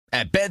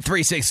At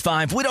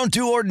Bet365, we don't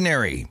do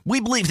ordinary. We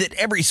believe that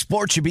every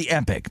sport should be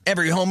epic.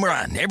 Every home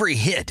run, every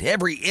hit,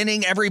 every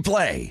inning, every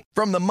play.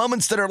 From the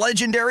moments that are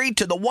legendary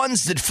to the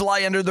ones that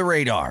fly under the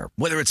radar.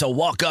 Whether it's a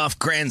walk-off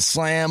grand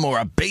slam or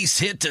a base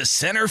hit to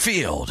center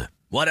field.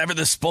 Whatever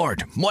the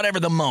sport, whatever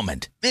the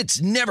moment.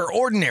 It's never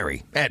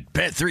ordinary at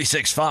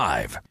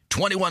Bet365.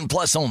 21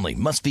 plus only.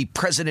 Must be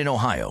present in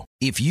Ohio.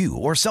 If you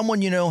or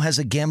someone you know has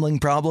a gambling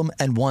problem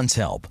and wants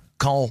help,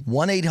 call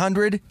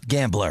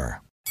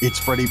 1-800-GAMBLER. It's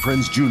Freddie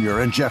Prinze Jr.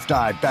 and Jeff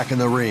Dye back in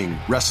the ring.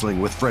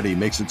 Wrestling with Freddie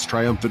makes its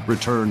triumphant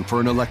return for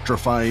an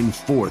electrifying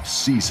 4th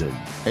season.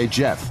 Hey,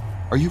 Jeff,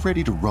 are you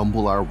ready to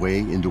rumble our way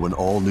into an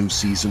all-new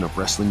season of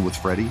Wrestling with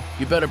Freddie?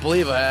 You better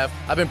believe I have.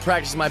 I've been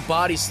practicing my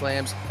body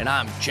slams, and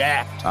I'm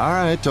jacked. All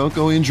right, don't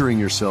go injuring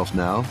yourself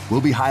now.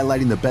 We'll be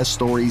highlighting the best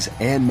stories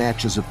and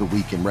matches of the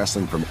week in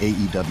wrestling from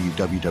AEW,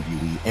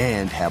 WWE,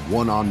 and have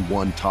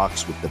one-on-one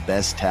talks with the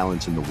best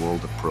talents in the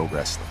world of pro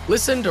wrestling.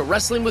 Listen to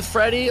Wrestling with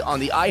Freddie on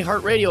the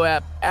iHeartRadio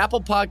app,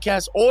 Apple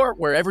Podcasts, or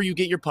wherever you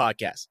get your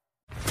podcasts.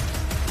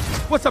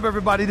 What's up,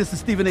 everybody? This is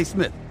Stephen A.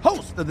 Smith,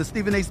 host of the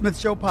Stephen A. Smith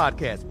Show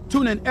podcast.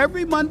 Tune in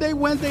every Monday,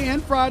 Wednesday,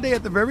 and Friday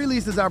at the very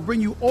least as I bring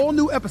you all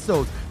new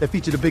episodes that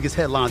feature the biggest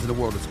headlines in the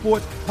world of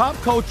sports, pop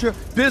culture,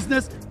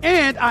 business,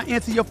 and I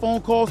answer your phone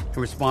calls and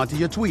respond to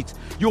your tweets.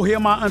 You'll hear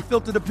my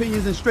unfiltered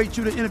opinions and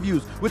straight-shooter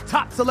interviews with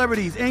top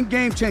celebrities and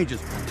game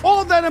changers.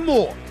 All of that and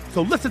more.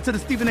 So listen to the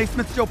Stephen A.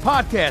 Smith Show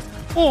podcast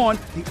on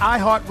the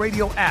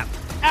iHeartRadio app,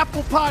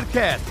 Apple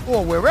Podcasts,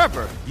 or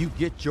wherever you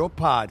get your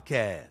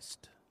podcast.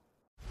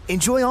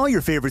 Enjoy all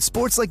your favorite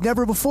sports like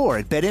never before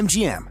at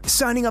BetMGM.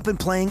 Signing up and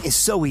playing is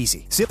so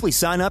easy. Simply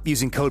sign up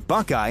using code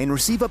Buckeye and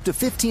receive up to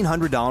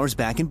 $1,500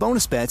 back in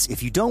bonus bets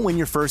if you don't win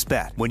your first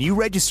bet. When you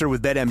register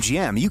with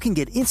BetMGM, you can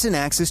get instant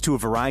access to a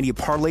variety of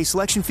parlay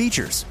selection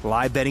features,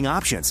 live betting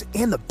options,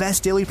 and the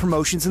best daily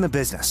promotions in the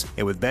business.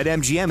 And with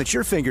BetMGM at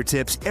your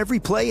fingertips, every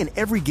play and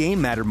every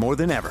game matter more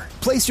than ever.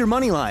 Place your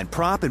moneyline,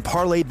 prop, and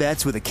parlay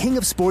bets with the king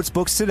of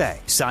sportsbooks today.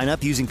 Sign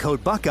up using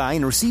code Buckeye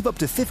and receive up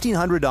to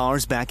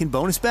 $1,500 back in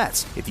bonus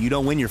bets if you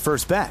don't win your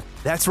first bet.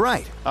 That's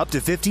right, up to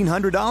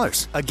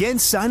 $1,500. Again,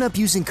 sign up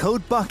using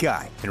code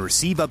Buckeye and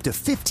receive up to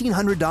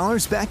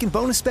 $1,500 back in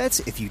bonus bets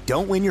if you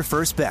don't win your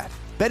first bet.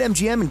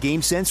 BetMGM and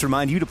GameSense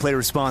remind you to play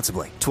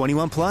responsibly.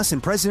 21 plus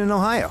and present in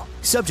Ohio.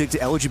 Subject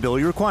to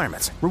eligibility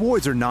requirements.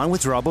 Rewards are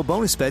non-withdrawable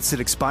bonus bets that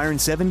expire in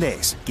 7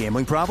 days.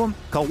 Gambling problem?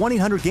 Call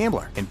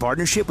 1-800-GAMBLER in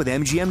partnership with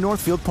MGM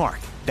Northfield Park.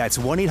 That's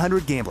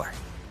 1-800-GAMBLER.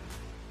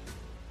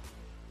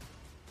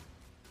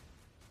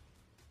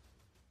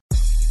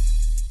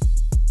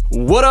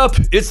 What up?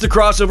 It's the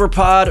Crossover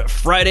Pod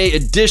Friday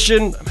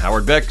edition. I'm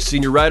Howard Beck,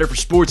 senior writer for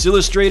Sports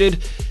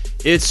Illustrated.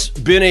 It's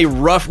been a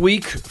rough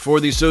week for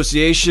the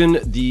association.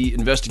 The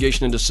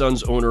investigation into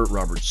Suns owner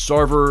Robert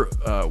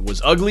Sarver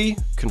was ugly,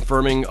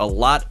 confirming a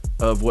lot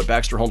of what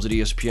Baxter Holmes at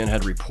ESPN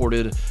had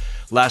reported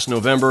last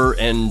November,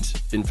 and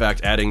in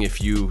fact adding a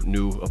few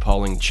new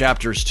appalling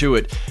chapters to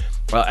it.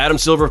 Adam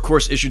Silver, of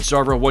course, issued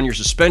Sarver a 1-year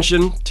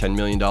suspension, $10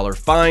 million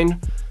fine.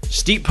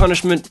 Steep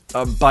punishment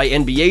by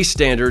NBA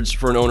standards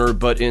for an owner,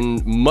 but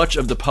in much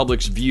of the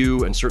public's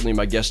view, and certainly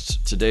my guests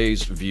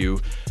today's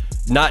view,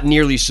 not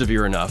nearly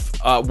severe enough.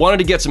 Wanted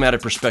to get some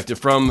added perspective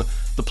from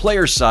the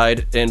player's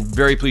side, and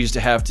very pleased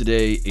to have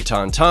today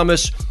Etan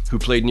Thomas, who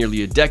played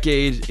nearly a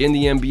decade in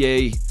the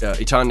NBA.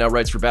 Etan now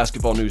writes for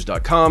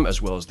basketballnews.com,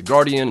 as well as The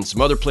Guardian and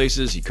some other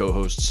places. He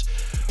co-hosts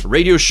a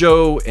radio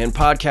show and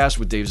podcast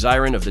with Dave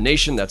Zirin of The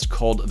Nation. That's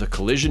called The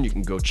Collision. You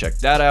can go check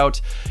that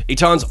out.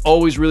 Etan's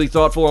always really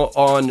thoughtful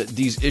on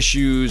these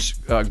issues.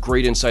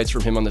 Great insights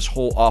from him on this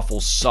whole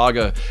awful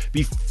saga.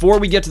 Before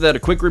we get to that, a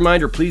quick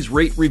reminder, please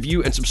rate,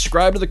 review, and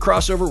subscribe to The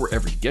Crossover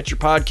wherever you get your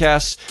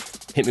podcasts.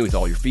 Hit me with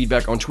all your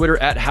feedback on Twitter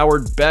at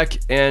Howard Beck.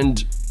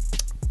 And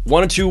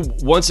wanted to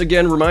once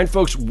again remind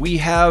folks, we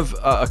have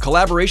a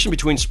collaboration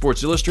between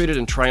Sports Illustrated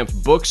and Triumph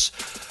Books,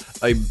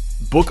 a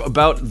book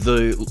about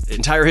the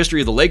entire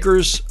history of the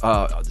Lakers,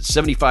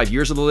 75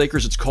 years of the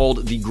Lakers. It's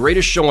called The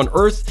Greatest Show on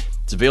Earth.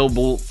 It's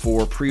available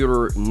for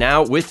pre-order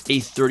now with a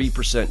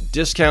 30%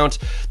 discount.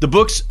 The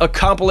book's a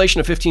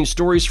compilation of 15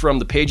 stories from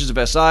the pages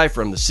of SI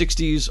from the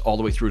 60s all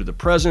the way through to the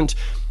present.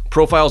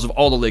 Profiles of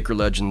all the Laker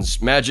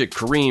legends, Magic,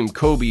 Kareem,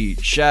 Kobe,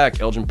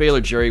 Shaq, Elgin Baylor,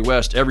 Jerry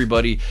West,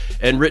 everybody,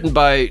 and written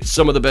by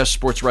some of the best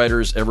sports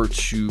writers ever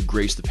to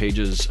grace the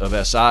pages of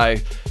SI.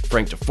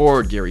 Frank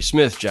DeFord, Gary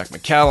Smith, Jack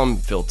McCallum,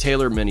 Phil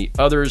Taylor, many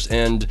others,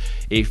 and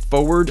a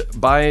foreword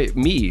by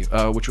me,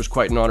 which was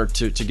quite an honor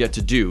to get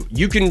to do.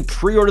 You can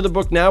pre-order the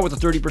book now with a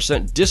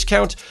 30%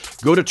 discount.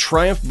 Go to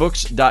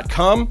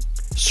triumphbooks.com,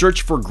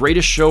 search for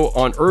Greatest Show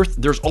on Earth.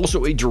 There's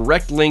also a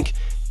direct link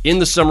in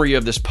the summary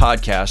of this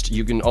podcast.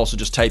 You can also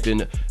just type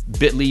in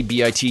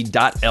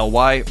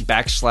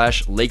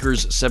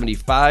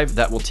bit.ly/Lakers75.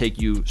 That will take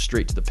you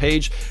straight to the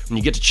page. When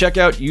you get to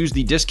checkout, use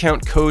the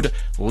discount code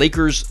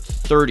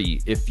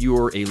Lakers30. If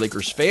you're a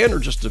Lakers fan or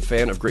just a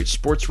fan of great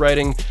sports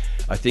writing,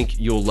 I think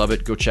you'll love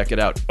it. Go check it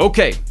out.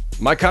 Okay,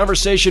 my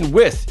conversation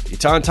with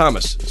Etan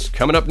Thomas is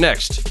coming up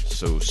next,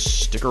 so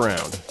stick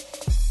around.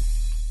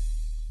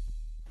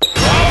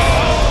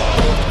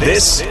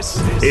 This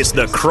is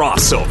The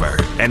Crossover,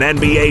 an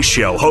NBA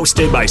show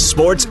hosted by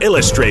Sports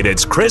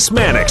Illustrated's Chris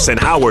Mannix and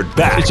Howard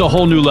Beck. It's a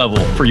whole new level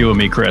for you and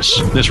me, Chris,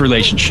 this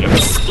relationship.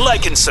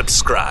 Like and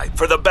subscribe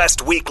for the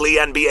best weekly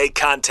NBA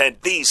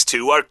content these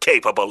two are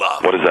capable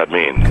of. What does that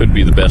mean? Could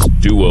be the best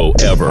duo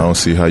ever. I don't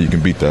see how you can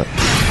beat that.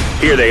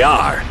 Here they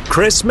are,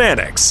 Chris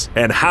Mannix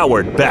and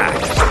Howard Beck.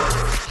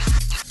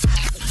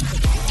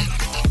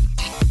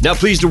 Now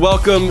pleased to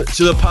welcome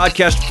to the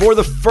podcast for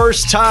the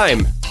first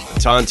time,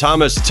 Etan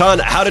Thomas. Etan,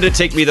 how did it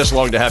take me this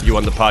long to have you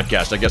on the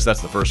podcast? I guess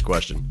that's the first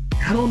question.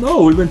 I don't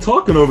know. We've been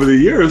talking over the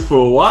years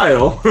for a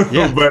while,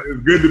 Yeah. but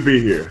it's good to be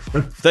here.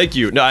 Thank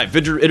you. Now, I've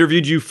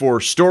interviewed you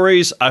for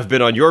stories. I've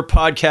been on your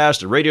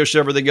podcast, a radio show,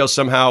 everything else.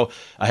 Somehow,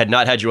 I had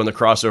not had you on the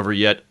crossover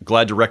yet.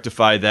 Glad to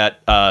rectify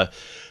that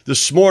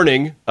this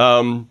morning.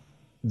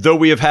 Though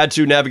we have had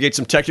to navigate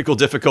some technical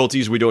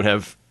difficulties, we don't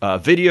have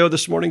video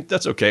this morning.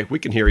 That's okay. We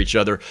can hear each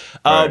other.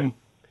 Right.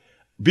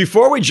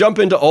 Before we jump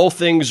into all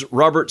things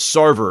Robert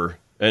Sarver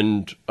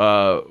and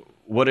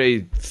what a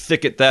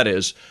thicket that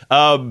is,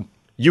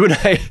 you and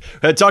I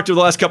had talked over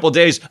the last couple of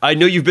days. I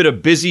know you've been a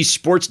busy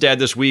sports dad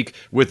this week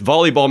with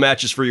volleyball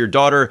matches for your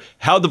daughter.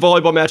 How'd the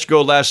volleyball match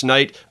go last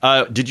night?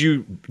 Did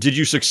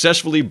you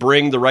successfully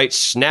bring the right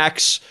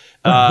snacks?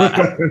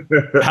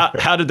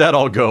 How did that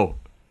all go?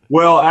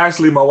 Well,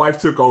 actually, my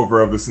wife took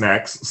over of the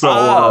snacks. So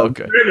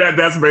okay.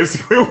 That's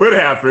basically what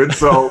happened.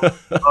 So,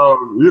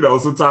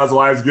 sometimes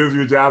wives gives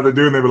you a job to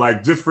do, and they be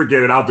like, just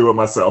forget it. I'll do it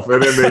myself.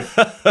 And then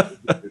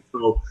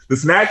so the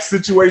snack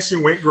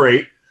situation went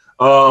great.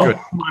 But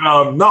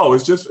no,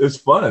 it's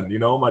fun. You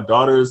know, my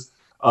daughter's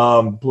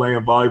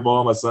playing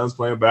volleyball. My son's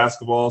playing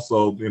basketball.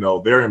 So,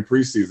 they're in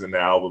preseason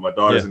now, but my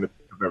daughter's in the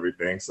thick of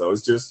everything. So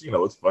it's just,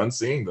 it's fun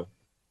seeing them.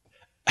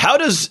 How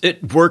does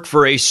it work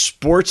for a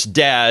sports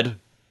dad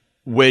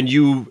when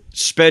you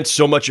spent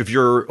so much of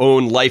your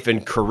own life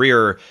and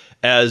career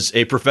as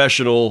a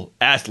professional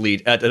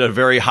athlete at a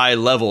very high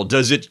level? Do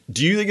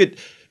you think it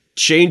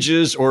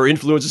changes or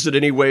influences in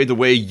any way the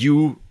way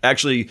you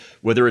actually,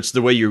 whether it's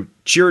the way you're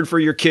cheering for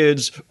your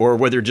kids or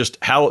whether just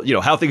how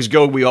things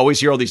go? We always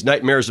hear all these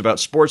nightmares about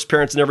sports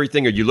parents and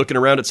everything. Are you looking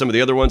around at some of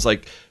the other ones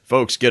like,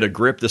 folks, get a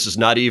grip? This is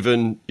not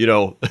even,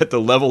 at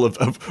the level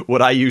of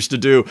what I used to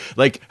do.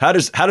 Like, how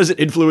does it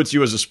influence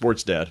you as a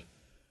sports dad?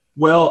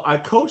 Well, I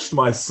coached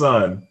my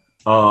son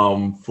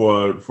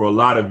for a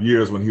lot of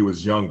years when he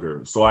was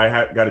younger. So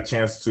I got a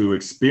chance to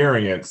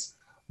experience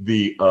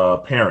the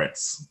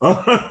parents.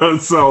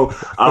 So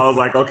I was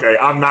like, okay,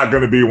 I'm not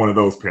going to be one of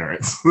those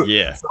parents.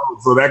 Yeah.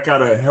 So that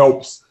kind of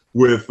helps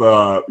with,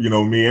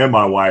 me and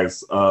my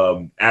wife's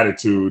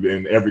attitude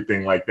and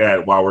everything like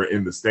that while we're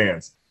in the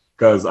stands.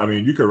 Because,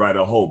 you could write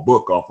a whole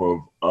book off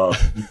of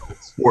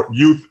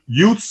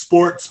youth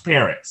sports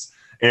parents.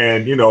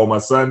 And, my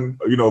son,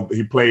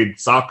 he played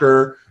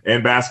soccer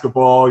and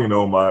basketball.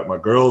 My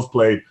girls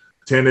played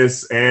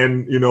tennis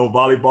and,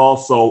 volleyball.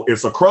 So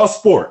it's across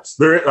sports.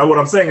 What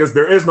I'm saying is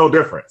there is no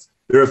difference.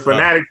 There's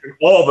fanatics in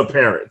all the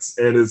parents.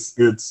 And it's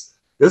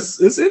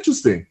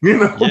interesting.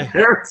 Yeah.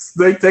 Parents,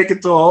 they take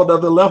it to a whole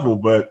other level.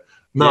 But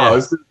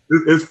no,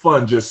 it's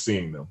fun just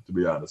seeing them, to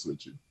be honest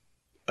with you.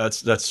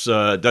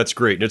 That's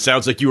great. And it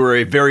sounds like you were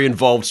a very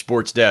involved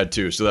sports dad,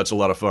 too. So that's a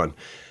lot of fun.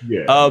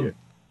 Yeah.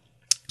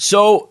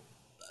 So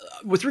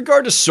with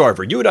regard to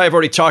Sarver, you and I have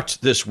already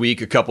talked this week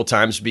a couple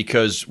times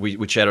because we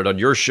chatted on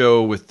your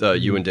show with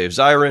you and Dave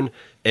Zirin,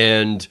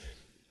 and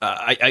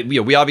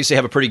we obviously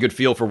have a pretty good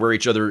feel for where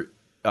each other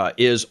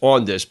is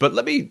on this. But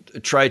let me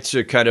try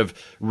to kind of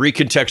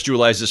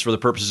recontextualize this for the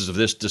purposes of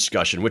this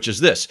discussion, which is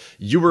this: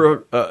 you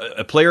were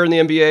a player in the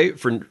NBA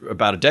for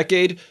about a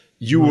decade.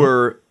 You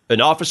were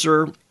an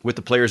officer with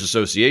the Players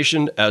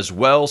Association as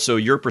well. So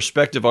your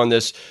perspective on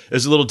this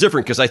is a little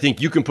different because I think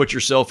you can put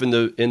yourself in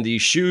the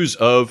shoes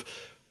of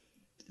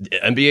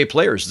NBA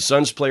players, the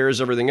Suns players,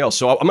 everything else.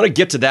 So I'm going to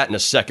get to that in a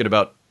second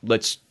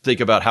let's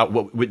think about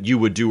what you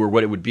would do or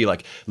what it would be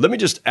like. Let me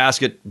just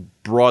ask it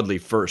broadly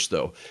first,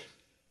 though.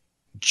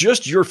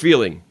 Just your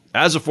feeling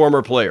as a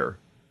former player,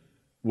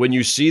 when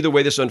you see the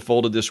way this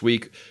unfolded this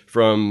week,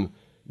 from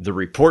the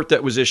report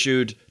that was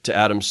issued to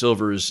Adam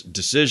Silver's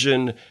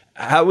decision,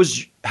 how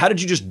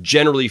did you just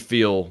generally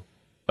feel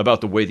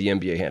about the way the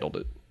NBA handled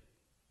it?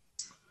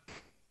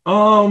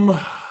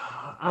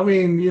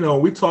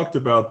 We talked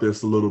about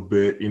this a little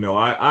bit.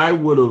 I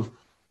would have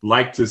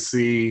liked to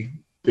see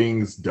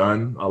things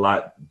done a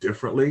lot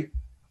differently.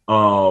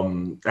 I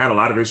had a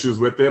lot of issues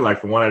with it.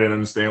 Like, for one, I didn't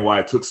understand why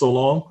it took so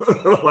long.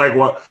 Like,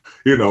 what,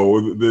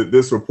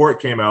 this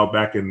report came out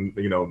back in,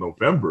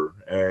 November,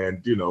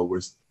 and,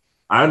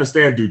 I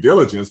understand due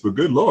diligence, but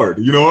good Lord,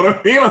 you know what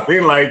I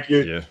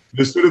mean?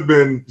 This should have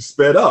been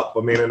sped up.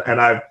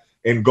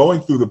 And going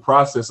through the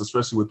process,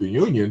 especially with the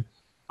union,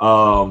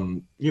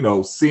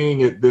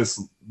 seeing it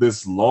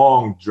this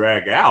long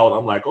drag out,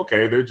 I'm like,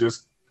 okay, they're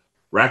just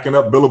racking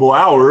up billable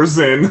hours,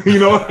 and you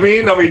know what I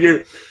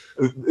mean?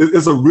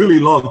 It's a really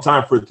long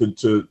time for it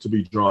to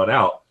be drawn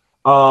out.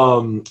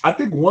 I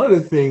think one of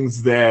the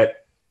things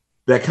that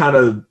kind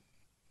of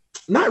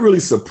not really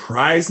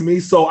surprised me.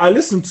 So I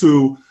listened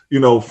to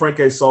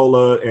Frank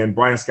Sola and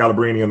Brian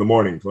Scalabrine in the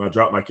mornings when I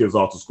drop my kids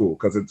off to school,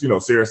 because it's,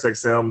 Sirius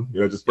XM,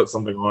 just put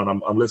something on,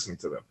 I'm listening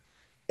to them.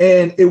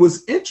 And it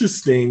was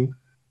interesting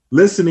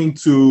listening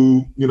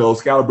to,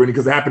 Scalabrine,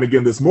 because it happened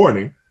again this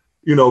morning,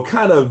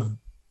 kind of,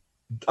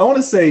 I want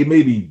to say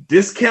maybe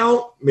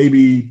discount,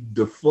 maybe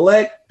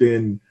deflect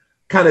and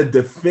kind of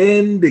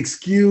defend,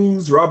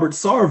 excuse Robert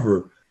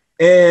Sarver,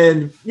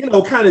 and,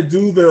 kind of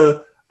do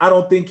the, I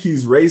don't think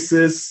he's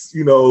racist,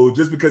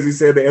 just because he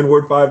said the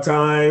N-word 5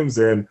 times,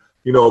 and,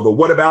 the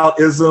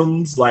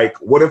whataboutisms, like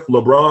what if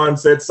LeBron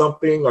said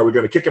something? Are we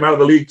going to kick him out of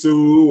the league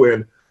too?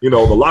 And, the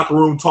locker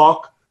room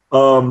talk,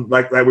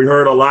 like we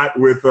heard a lot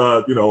with,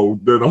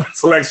 the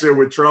selection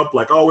with Trump,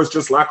 like, oh, it's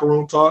just locker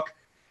room talk.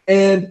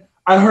 And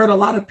I heard a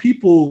lot of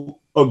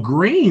people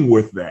agreeing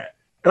with that.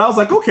 And I was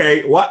like,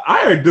 okay, well,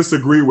 I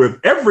disagree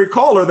with every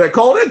caller that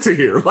called into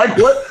here. Like,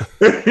 what,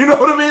 you know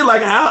what I mean?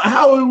 Like,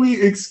 how are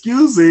we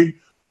excusing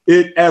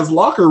it as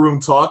locker room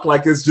talk?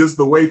 Like, it's just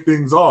the way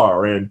things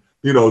are. And,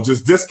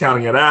 just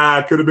discounting it.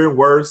 It could have been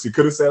worse. You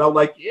could have said, I'm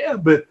like, yeah,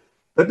 but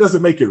that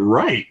doesn't make it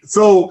right.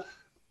 So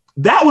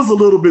that was a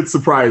little bit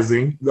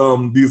surprising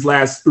these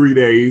last 3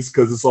 days,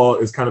 because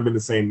it's kind of been the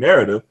same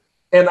narrative.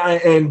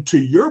 And to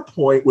your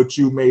point, what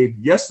you made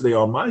yesterday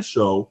on my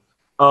show,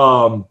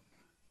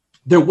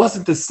 there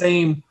wasn't the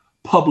same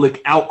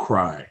public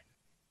outcry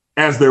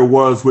as there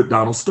was with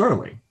Donald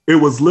Sterling. It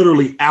was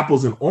literally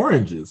apples and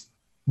oranges.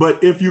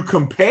 But if you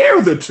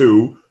compare the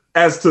two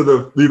as to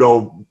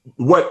the,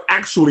 what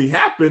actually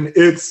happened,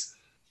 it's,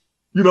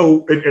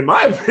 in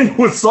my opinion,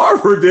 what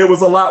Sarver did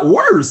was a lot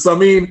worse. I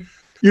mean,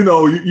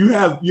 you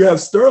have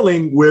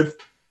Sterling with,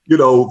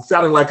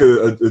 sounding like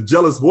a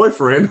jealous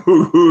boyfriend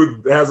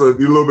who has a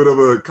little bit of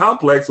a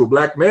complex with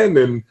black men,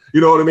 and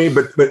you know what I mean?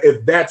 But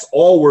if that's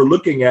all we're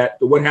looking at,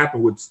 what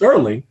happened with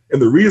Sterling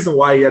and the reason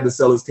why he had to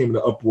sell his team in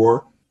the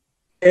uproar,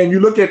 and you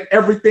look at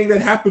everything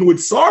that happened with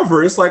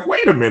Sarver, it's like,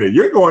 wait a minute,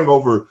 you're going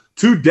over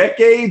 2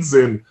 decades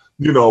and,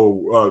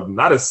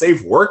 not a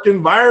safe work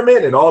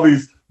environment, and all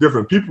these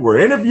different people were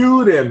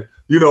interviewed, and,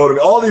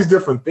 all these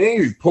different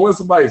things. He's pulling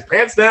somebody's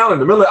pants down in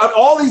the middle of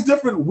all these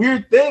different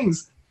weird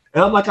things.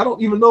 And I'm like, I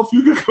don't even know if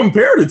you could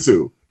compare the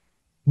two.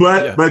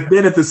 But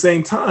then at the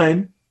same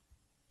time,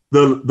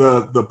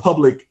 the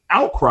public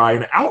outcry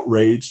and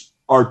outrage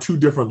are 2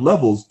 different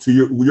levels, to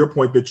your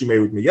point that you made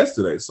with me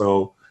yesterday.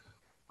 So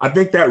I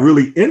think that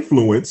really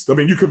influenced,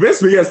 you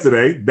convinced me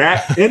yesterday,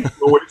 that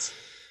influenced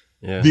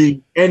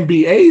the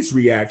NBA's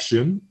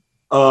reaction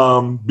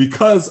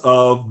because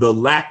of the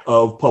lack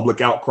of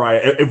public outcry.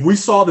 If we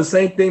saw the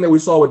same thing that we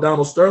saw with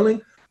Donald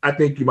Sterling, I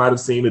think you might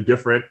have seen a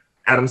different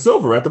Adam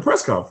Silver at the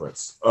press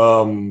conference.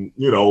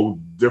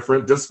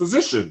 Different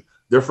disposition,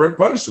 different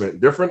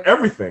punishment, different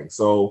everything.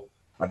 So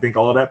I think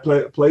all of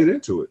that played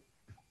into it.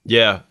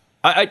 Yeah.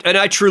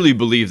 I truly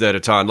believe that,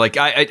 Etan. Like,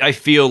 I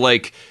feel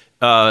like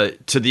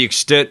to the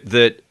extent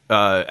that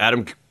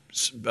Adam's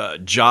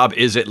job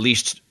is at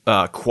least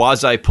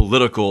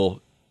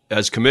quasi-political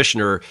as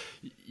commissioner,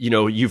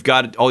 you've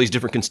got all these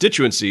different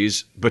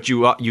constituencies, but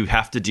you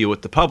have to deal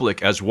with the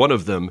public as one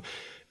of them.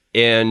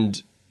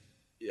 And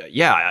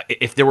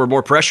if there were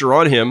more pressure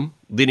on him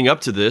leading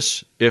up to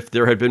this, if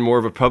there had been more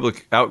of a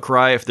public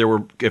outcry,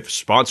 if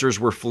sponsors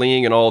were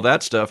fleeing and all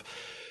that stuff,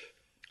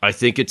 I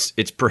think it's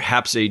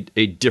perhaps a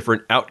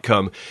different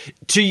outcome.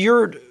 To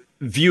your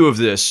view of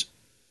this,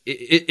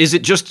 is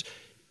it just,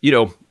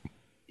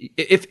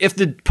 if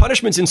the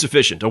punishment's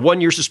insufficient, a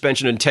 1-year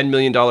suspension and $10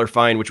 million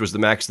fine, which was the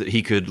max that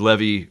he could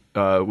levy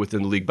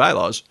within the league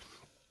bylaws,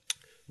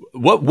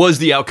 what was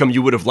the outcome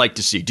you would have liked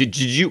to see?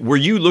 Were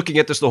you looking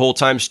at this the whole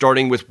time,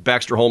 starting with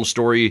Baxter Holmes'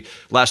 story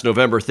last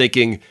November,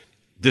 thinking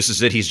this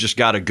is it, he's just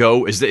got to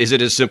go? Is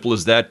it as simple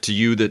as that to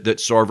you, that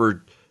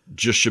Sarver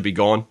just should be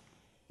gone?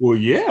 Well,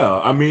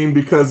 yeah.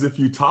 Because if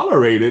you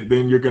tolerate it,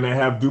 then you're going to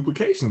have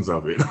duplications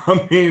of it.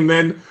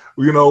 Then,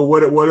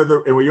 what are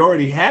the, and we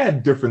already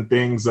had different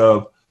things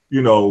of,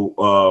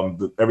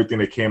 everything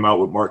that came out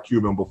with Mark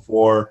Cuban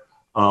before.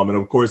 And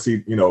of course, he,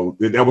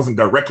 that wasn't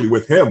directly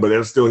with him, but it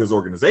was still his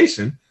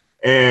organization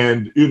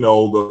and,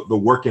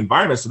 the work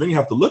environment. So then you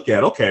have to look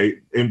at, okay,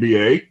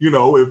 NBA,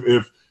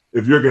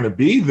 if you're going to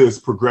be this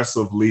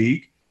progressive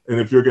league, and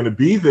if you're going to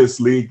be this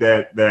league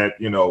that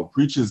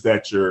preaches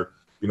that you're,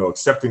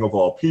 accepting of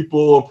all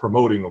people,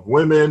 promoting of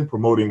women,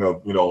 promoting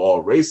of,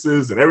 all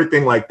races and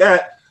everything like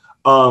that,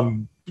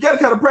 you got to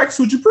kind of practice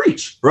what you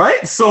preach,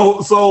 right?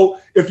 So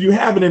if you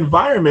have an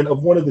environment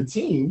of one of the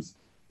teams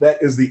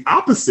that is the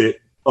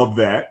opposite of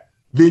that,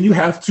 then you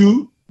have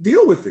to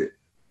deal with it.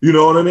 You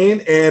know what I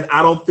mean? And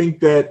I don't think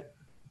that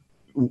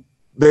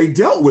they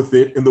dealt with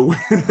it in the way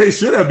they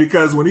should have,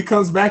 because when he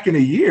comes back in a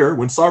year,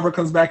 when Sarver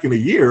comes back in a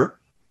year,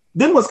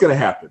 then what's going to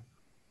happen?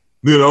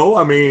 It's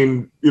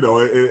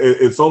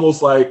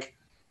almost like,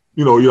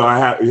 I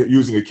have,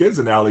 using a kid's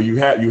analogy, you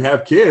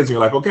have kids and you're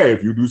like, okay,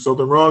 if you do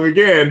something wrong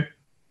again,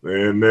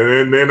 then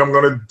I'm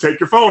going to take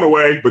your phone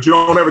away, but you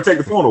don't ever take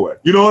the phone away.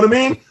 You know what I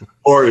mean?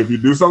 Or if you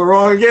do something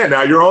wrong again,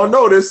 now you're on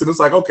notice, and it's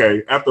like,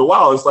 okay, after a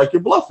while, it's like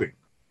you're bluffing.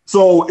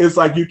 So it's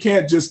like you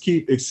can't just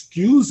keep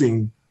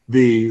excusing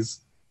these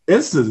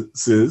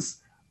instances,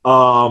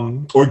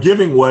 or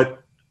giving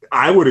what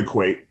I would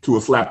equate to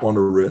a slap on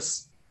the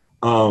wrist.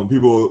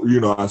 People,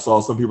 I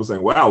saw some people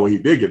saying, wow, well, he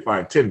did get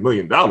fined $10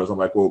 million. I'm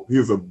like, well,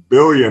 he's a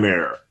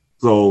billionaire.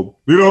 So,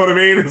 you know what I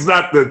mean? It's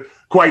not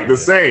quite the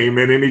same.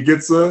 And then he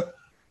gets a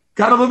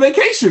kind of a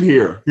vacation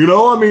here.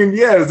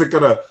 Is it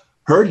going to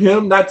hurt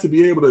him not to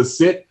be able to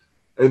sit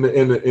in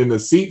the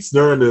seats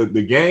during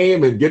the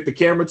game and get the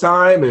camera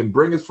time and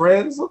bring his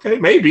friends? Okay,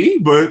 maybe,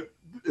 but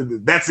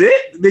that's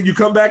it. Then you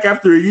come back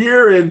after a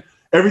year and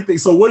everything.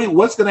 So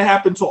what's going to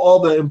happen to all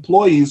the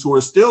employees who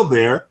are still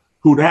there,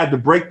 who had to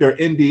break their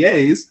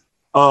NDAs,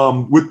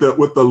 with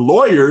the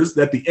lawyers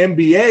that the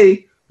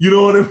NBA,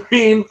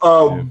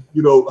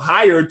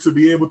 hired to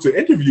be able to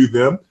interview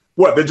them?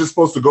 What, they're just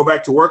supposed to go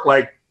back to work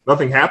like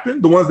nothing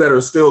happened? The ones that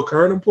are still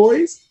current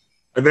employees,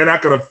 and they're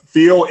not going to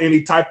feel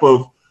any type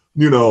of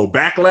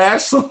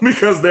backlash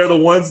because they're the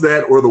ones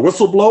that were the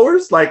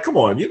whistleblowers? Like, come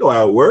on, you know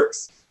how it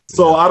works.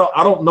 So I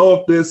don't know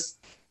if this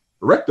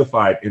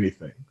rectified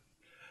anything.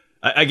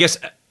 I guess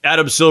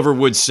Adam Silver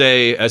would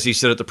say, as he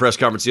said at the press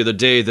conference the other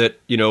day, that,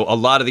 a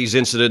lot of these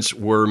incidents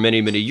were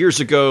many, many years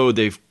ago.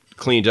 They've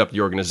cleaned up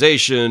the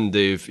organization.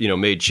 They've,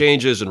 made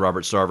changes. And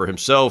Robert Sarver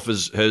himself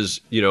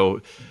has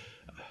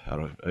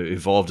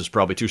evolved is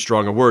probably too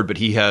strong a word, but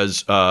he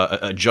has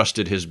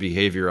adjusted his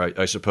behavior,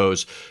 I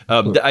suppose.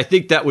 I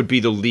think that would be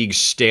the league's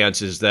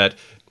stance, is that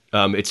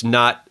it's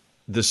not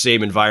the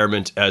same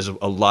environment as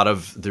a lot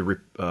of the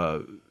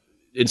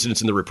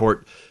incidents in the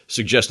report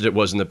suggested it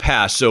was in the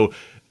past. So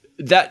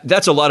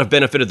that's a lot of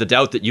benefit of the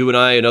doubt that you and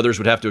I and others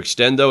would have to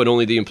extend, though, and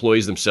only the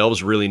employees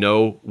themselves really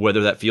know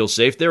whether that feels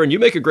safe there. And you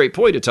make a great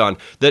point, Etan,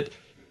 that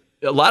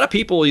a lot of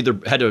people either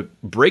had to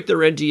break their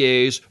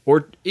NDAs,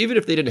 or even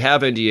if they didn't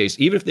have NDAs,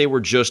 even if they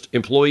were just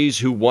employees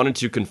who wanted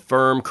to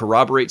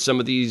corroborate some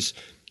of these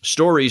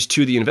stories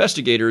to the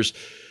investigators,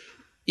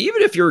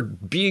 even if you're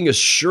being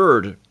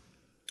assured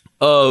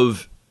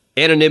of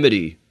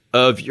anonymity,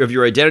 of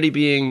your identity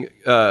being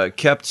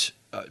kept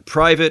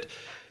private,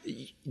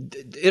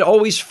 it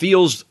always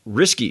feels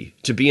risky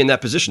to be in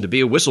that position, to be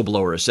a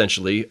whistleblower,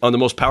 essentially, on the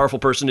most powerful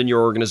person in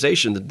your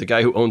organization, the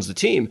guy who owns the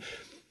team.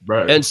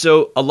 Right. And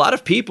so a lot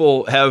of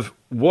people have,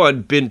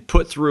 been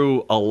put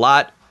through a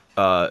lot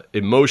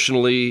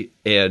emotionally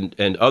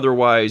and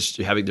otherwise,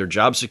 having their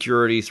job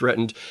security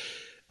threatened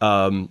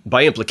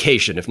by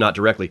implication, if not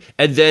directly,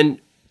 and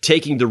then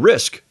taking the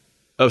risk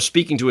of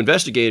speaking to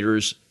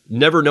investigators,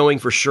 never knowing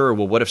for sure,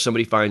 well, what if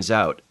somebody finds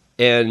out?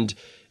 And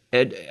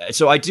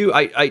so I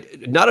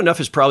not enough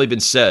has probably been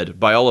said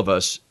by all of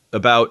us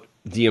about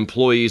the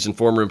employees and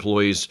former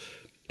employees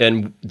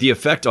and the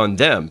effect on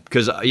them.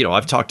 Because,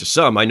 I've talked to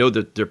some. I know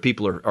that their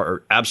people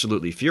are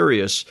absolutely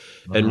furious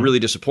and really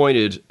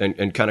disappointed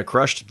and kind of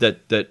crushed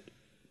that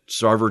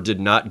Sarver did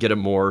not get a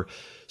more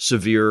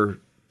severe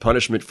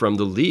punishment from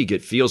the league.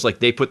 It feels like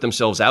they put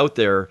themselves out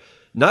there,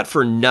 not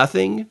for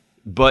nothing,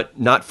 but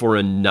not for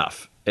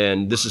enough.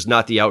 And this is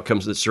not the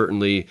outcomes that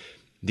certainly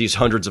these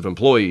hundreds of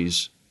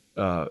employees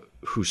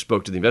who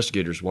spoke to the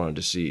investigators wanted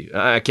to see.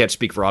 I can't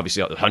speak for,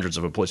 obviously, hundreds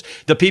of employees.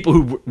 The people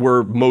who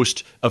were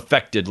most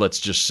affected, let's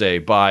just say,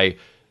 by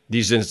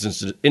these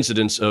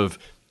incidents of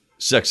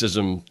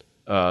sexism,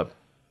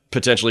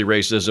 potentially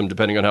racism,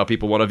 depending on how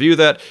people want to view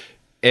that,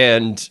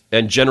 and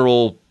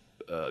general,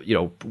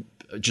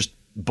 just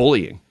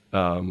bullying,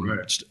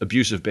 just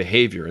abusive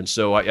behavior. And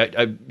so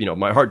I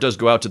my heart does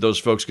go out to those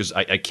folks, because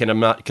I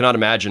cannot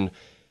imagine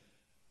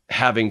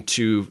having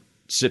to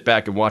sit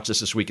back and watch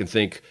this week and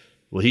think,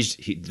 well,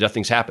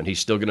 nothing's happened. He's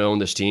still going to own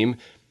this team.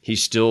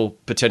 He's still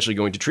potentially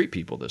going to treat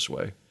people this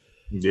way.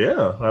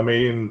 Yeah, I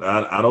mean,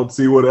 I don't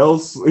see what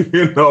else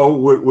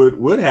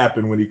would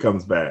happen when he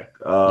comes back.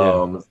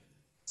 So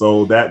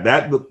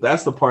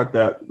that's the part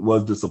that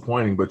was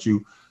disappointing. But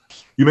you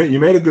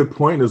made a good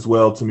point as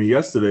well to me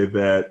yesterday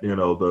that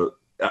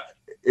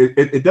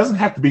it doesn't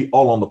have to be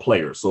all on the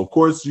players. So of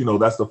course,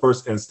 that's the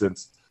first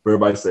instance where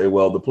everybody say,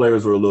 well, the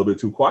players are a little bit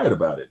too quiet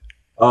about it.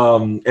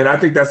 And I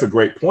think that's a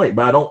great point,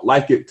 but I don't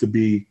like it to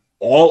be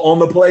all on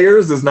the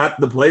players. It's not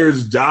the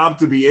players' job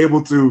to be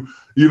able to,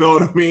 you know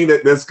what I mean?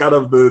 That's kind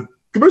of the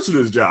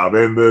commissioner's job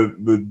and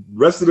the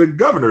rest of the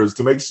governors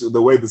to make sure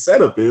the way the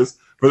setup is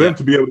for them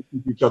to be able to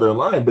keep each other in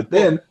line. But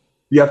then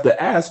you have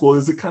to ask, well,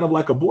 is it kind of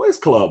like a boys'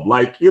 club?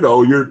 Like,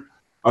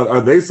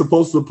 are they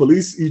supposed to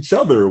police each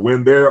other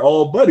when they're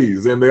all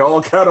buddies and they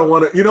all kind of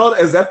want to,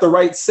 is that the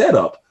right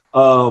setup?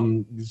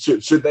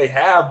 Should they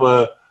have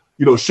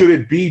should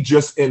it be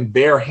just in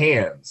their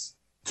hands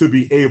to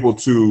be able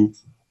to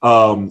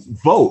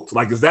vote?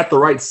 Like, is that the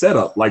right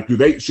setup? Like,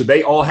 should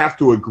they all have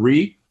to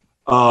agree,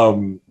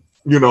 for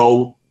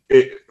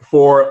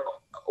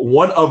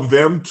one of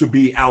them to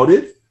be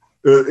outed,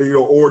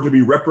 or to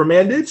be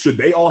reprimanded? Should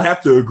they all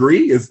have to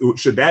agree?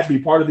 Should that be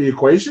part of the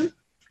equation?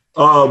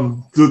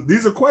 So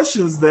these are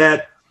questions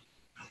that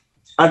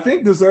I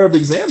think deserve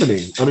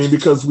examining. I mean,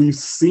 because we've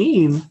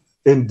seen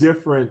in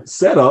different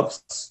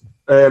setups,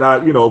 and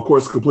of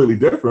course, completely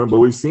different, but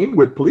we've seen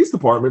with police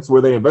departments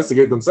where they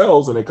investigate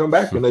themselves and they come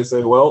back and they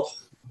say, well,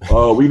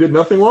 we did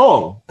nothing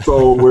wrong.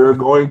 So we're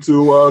going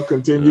to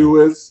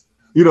continue as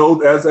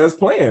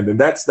planned. And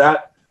that's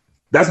not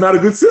a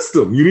good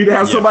system. You need to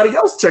have somebody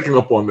else checking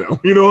up on them.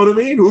 You know what I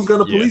mean? Who's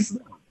going to police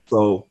them?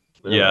 So.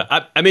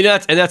 Yeah, I mean,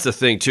 that's the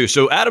thing, too.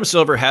 So Adam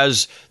Silver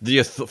has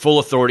the full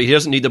authority. He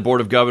doesn't need the board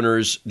of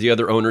governors, the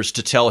other owners,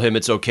 to tell him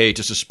it's okay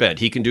to suspend.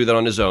 He can do that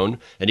on his own,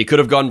 and he could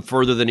have gone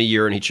further than a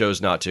year, and he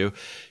chose not to.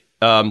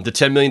 The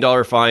 $10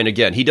 million fine,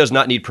 again, he does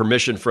not need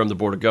permission from the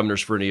board of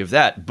governors for any of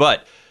that.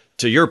 But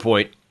to your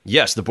point,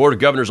 yes, the board of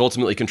governors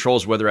ultimately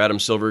controls whether Adam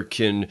Silver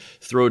can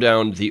throw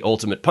down the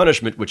ultimate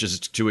punishment, which is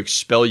to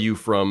expel you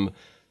from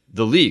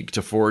the league,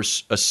 to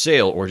force a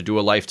sale or to do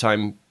a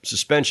lifetime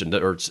suspension,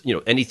 or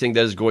anything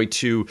that is going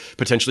to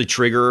potentially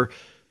trigger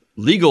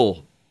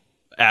legal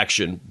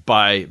action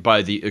by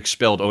the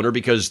expelled owner,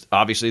 because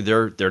obviously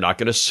they're not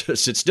going to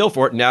sit still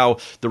for it. Now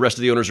the rest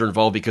of the owners are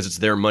involved because it's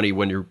their money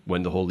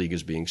when the whole league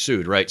is being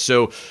sued, right?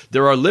 So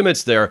there are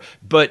limits there,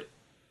 but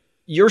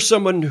you're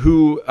someone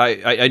who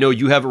I know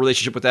you have a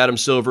relationship with Adam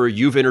Silver.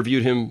 You've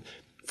interviewed him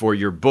for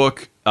your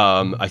book.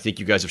 I think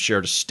you guys have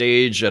shared a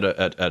stage at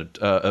an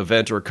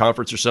event or a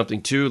conference or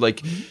something too.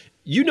 Like,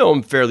 you know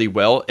him fairly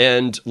well.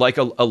 And like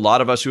a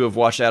lot of us who have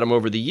watched Adam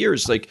over the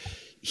years, like,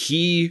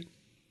 he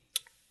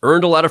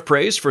earned a lot of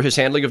praise for his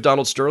handling of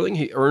Donald Sterling.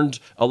 He earned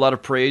a lot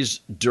of praise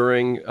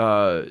during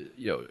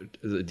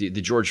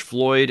the George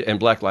Floyd and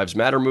Black Lives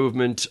Matter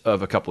movement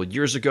of a couple of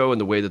years ago, and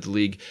the way that the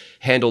league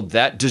handled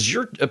that. Does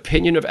your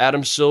opinion of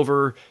Adam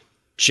Silver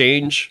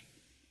change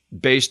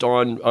based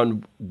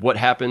on what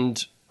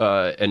happened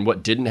and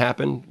what didn't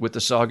happen with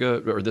the saga,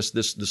 or the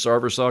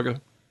Sarver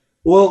saga?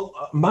 Well,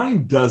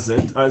 mine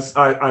doesn't.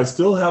 I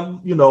still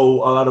have, a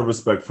lot of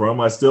respect for him.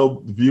 I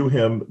still view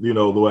him,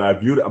 the way I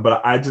viewed it,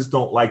 but I just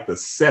don't like the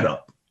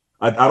setup.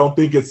 I don't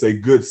think it's a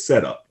good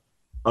setup.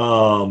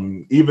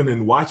 Even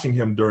in watching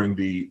him during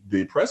the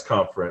press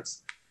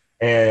conference,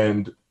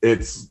 and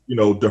it's,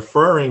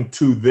 deferring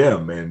to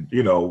them, and,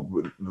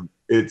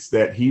 it's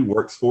that he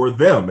works for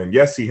them. And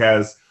yes, he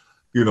has,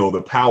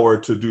 the power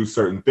to do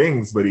certain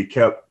things, but he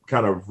kept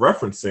kind of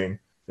referencing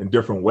in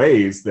different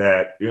ways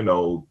that,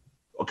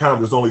 kind of,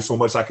 there's only so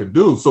much I can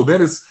do. So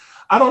then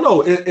I don't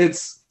know.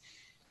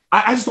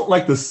 I just don't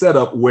like the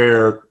setup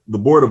where the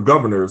board of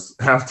governors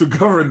have to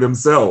govern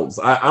themselves.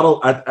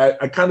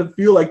 I kind of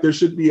feel like there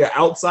should be an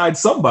outside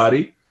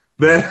somebody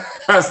that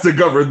has to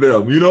govern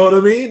them. You know what I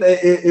mean?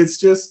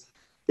 It's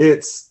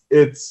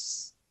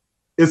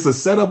a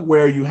setup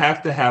where you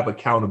have to have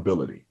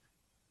accountability.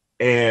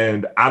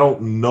 And I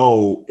don't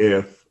know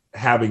if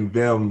having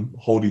them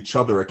hold each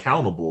other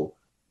accountable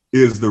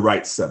is the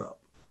right setup.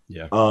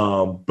 Yeah.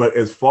 But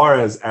as far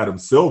as Adam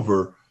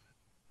Silver,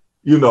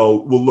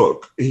 well,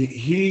 look,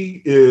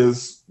 he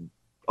is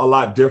a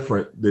lot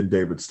different than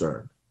David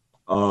Stern.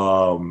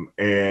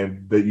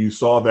 And that you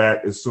saw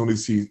that as soon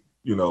as he,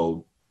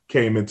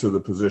 came into the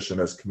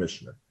position as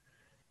commissioner.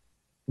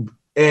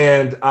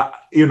 And,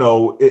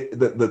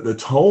 the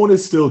tone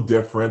is still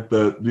different,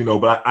 but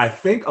I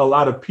think a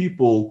lot of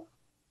people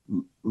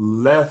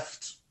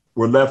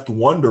were left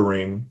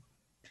wondering,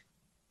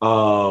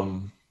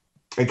 and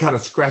kind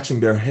of scratching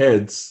their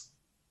heads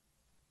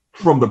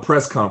from the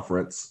press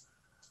conference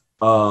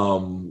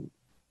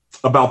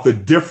about the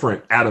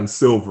different Adam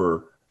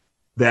Silver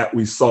that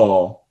we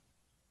saw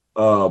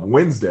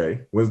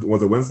Wednesday. Was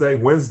it Wednesday?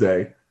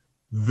 Wednesday,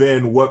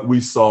 than what we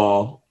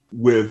saw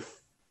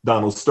with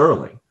Donald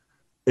Sterling.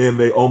 And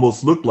they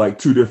almost looked like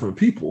two different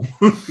people.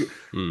 After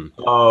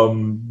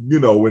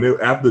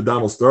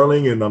Donald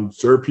Sterling, and I'm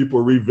sure people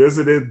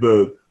revisited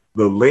the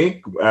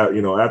link,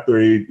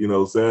 after he,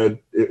 said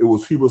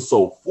he was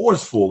so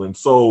forceful, and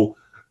so,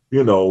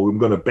 I'm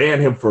going to ban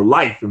him for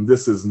life, and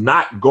this is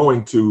not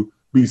going to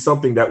be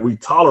something that we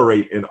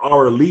tolerate in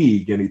our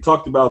league. And he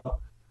talked about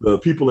the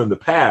people in the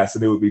past,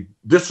 and it would be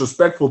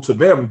disrespectful to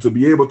them to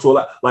be able to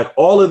allow, like,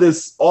 all of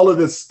this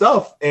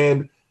stuff.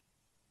 And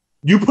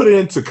you put it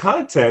into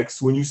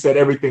context when you said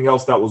everything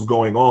else that was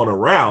going on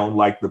around,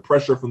 like the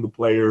pressure from the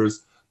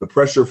players, the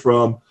pressure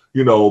from,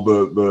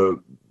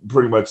 the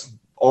pretty much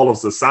all of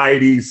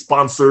society,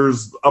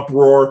 sponsors,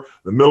 uproar,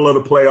 the middle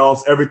of the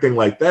playoffs, everything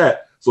like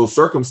that. So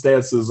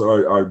circumstances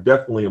are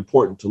definitely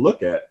important to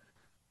look at.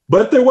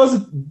 But there was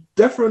a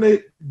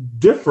definite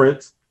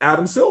different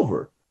Adam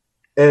Silver.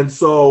 And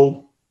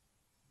so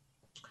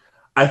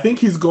I think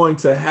he's going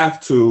to have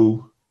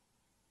to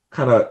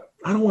kind of,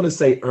 I don't want to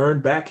say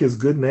earn back his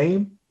good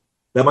name.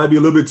 That might be a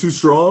little bit too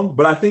strong,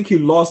 but I think he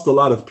lost a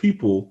lot of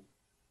people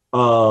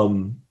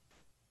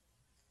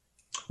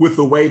with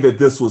the way that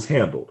this was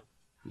handled.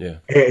 Yeah.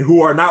 And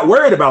who are not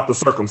worried about the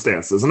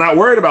circumstances and not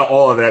worried about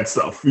all of that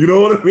stuff. You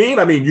know what I mean?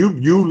 I mean,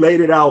 you laid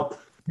it out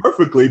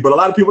perfectly, but a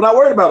lot of people are not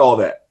worried about all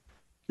that.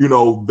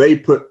 They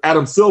put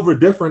Adam Silver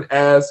different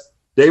as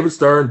David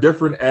Stern,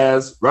 different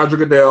as Roger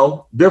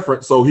Goodell,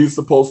 different. So he's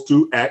supposed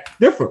to act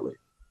differently.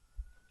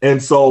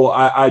 And so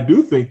I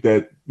do think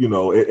that,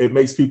 it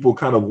makes people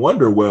kind of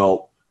wonder,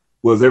 well,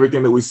 was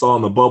everything that we saw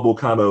in the bubble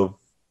kind of,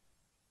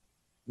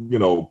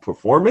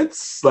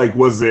 performance? Like,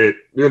 was it,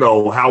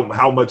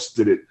 how much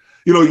did it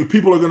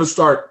people are going to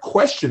start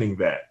questioning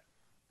that.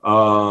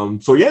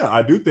 So yeah,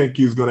 I do think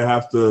he's going to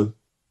have to,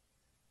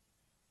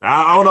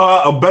 I don't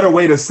know a better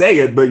way to say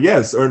it, but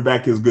yes, earn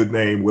back his good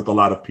name with a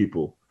lot of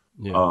people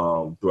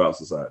throughout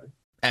society.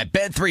 At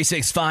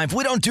Bet365,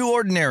 we don't do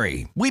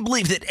ordinary. We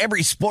believe that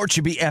every sport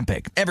should be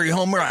epic. Every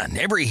home run,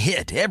 every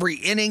hit, every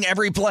inning,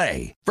 every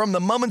play. From the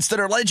moments that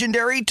are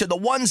legendary to the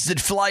ones that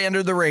fly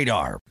under the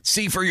radar.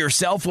 See for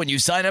yourself when you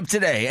sign up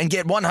today and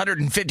get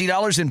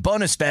 $150 in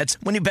bonus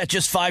bets when you bet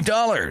just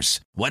 $5.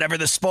 Whatever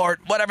the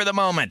sport, whatever the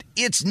moment,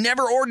 it's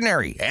never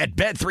ordinary at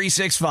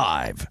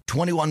Bet365.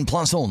 21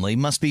 plus only.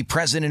 Must be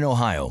present in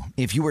Ohio.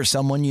 If you or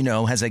someone you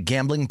know has a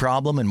gambling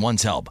problem and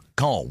wants help,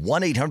 call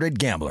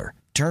 1-800-GAMBLER.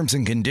 Terms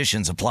and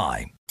conditions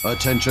apply.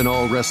 Attention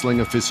all wrestling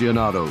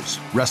aficionados.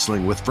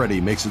 Wrestling with Freddie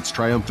makes its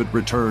triumphant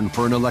return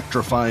for an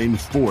electrifying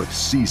 4th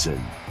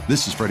season.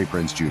 This is Freddie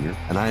Prinze Jr.,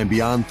 and I am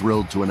beyond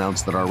thrilled to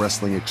announce that our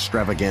wrestling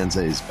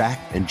extravaganza is back,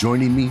 and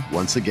joining me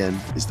once again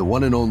is the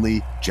one and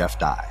only Jeff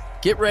Dye.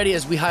 Get ready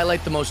as we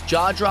highlight the most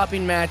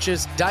jaw-dropping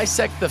matches,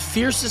 dissect the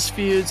fiercest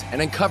feuds,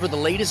 and uncover the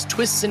latest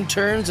twists and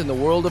turns in the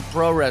world of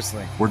pro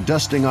wrestling. We're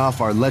dusting off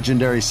our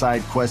legendary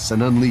side quests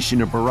and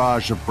unleashing a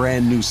barrage of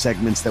brand new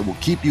segments that will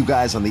keep you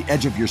guys on the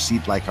edge of your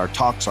seat like our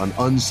talks on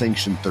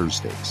Unsanctioned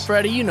Thursdays.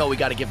 Freddie, you know we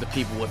got to give the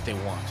people what they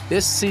want.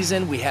 This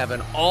season, we have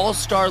an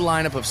all-star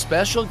lineup of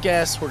special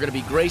guests who are going to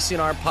be gracing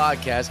our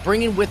podcast,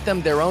 bringing with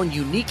them their own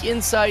unique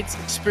insights,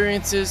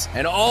 experiences,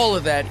 and all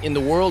of that in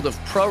the world of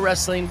pro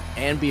wrestling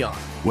and beyond.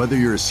 Whether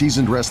you're a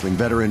seasoned wrestling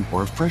veteran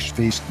or a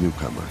fresh-faced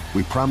newcomer,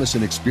 we promise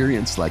an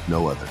experience like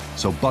no other.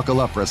 So buckle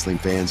up, wrestling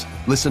fans.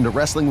 Listen to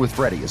Wrestling with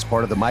Freddie as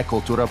part of the My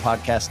Cultura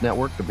Podcast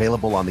Network,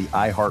 available on the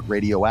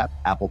iHeartRadio app,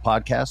 Apple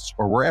Podcasts,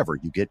 or wherever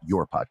you get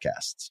your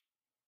podcasts.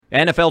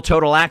 NFL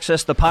Total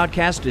Access, the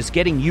podcast, is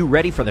getting you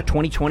ready for the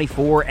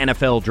 2024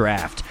 NFL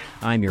Draft.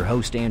 I'm your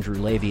host, Andrew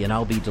Levy, and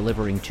I'll be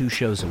delivering 2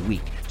 shows a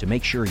week to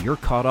make sure you're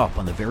caught up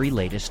on the very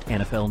latest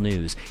NFL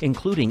news,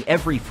 including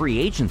every free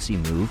agency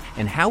move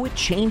and how it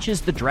changes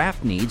the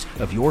draft needs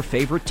of your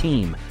favorite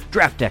team.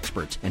 Draft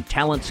experts and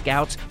talent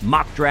scouts,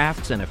 mock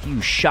drafts, and a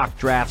few shock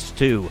drafts,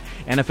 too.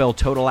 NFL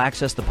Total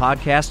Access, the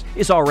podcast,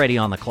 is already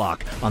on the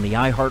clock on the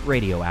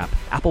iHeartRadio app,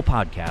 Apple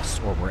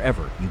Podcasts, or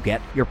wherever you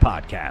get your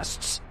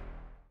podcasts.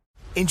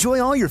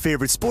 Enjoy all your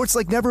favorite sports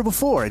like never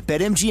before at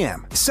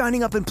BetMGM.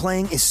 Signing up and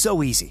playing is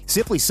so easy.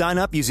 Simply sign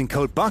up using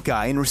code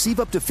Buckeye and receive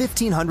up to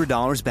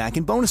 $1,500 back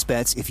in bonus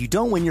bets if you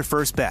don't win your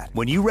first bet.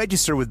 When you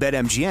register with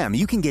BetMGM,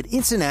 you can get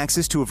instant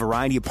access to a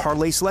variety of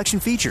parlay selection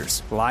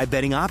features, live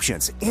betting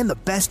options, and the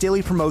best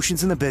daily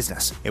promotions in the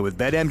business. And with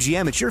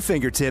BetMGM at your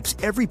fingertips,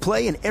 every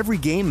play and every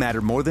game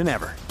matter more than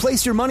ever.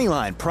 Place your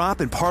moneyline, prop,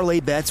 and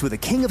parlay bets with the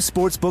king of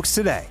sportsbooks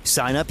today.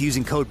 Sign up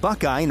using code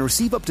Buckeye and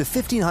receive up to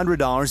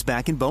 $1,500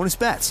 back in bonus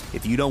bets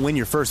if you don't win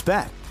your first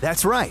bet.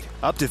 That's right,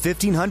 up to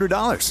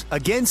 $1,500.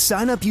 Again,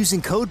 sign up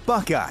using code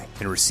Buckeye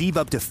and receive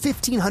up to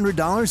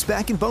 $1,500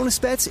 back in bonus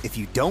bets if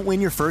you don't win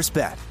your first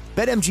bet.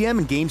 BetMGM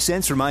and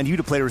GameSense remind you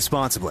to play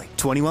responsibly.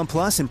 21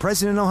 plus and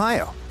present in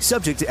Ohio.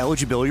 Subject to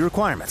eligibility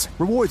requirements.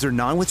 Rewards are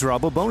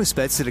non-withdrawable bonus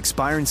bets that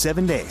expire in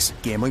 7 days.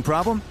 Gambling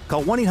problem?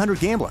 Call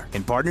 1-800-GAMBLER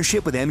in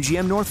partnership with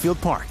MGM Northfield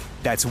Park.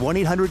 That's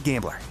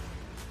 1-800-GAMBLER.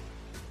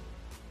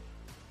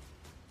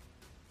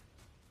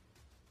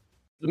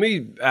 Let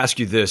me ask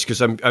you this, because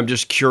I'm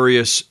just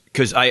curious,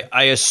 because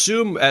I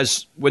assume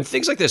as when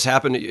things like this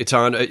happen,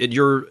 Etan,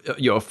 you're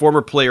a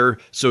former player,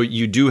 so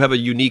you do have a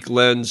unique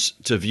lens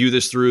to view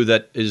this through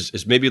that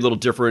is maybe a little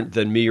different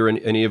than me or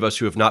any of us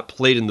who have not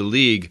played in the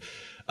league.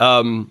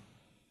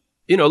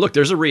 Look,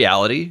 there's a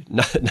reality.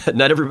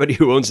 Not everybody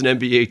who owns an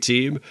NBA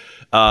team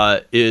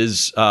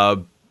is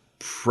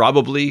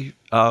probably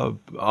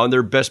on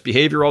their best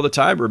behavior all the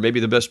time, or maybe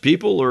the best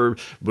people, or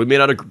we may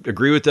not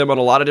agree with them on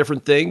a lot of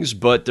different things,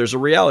 but there's a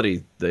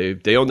reality.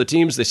 They own the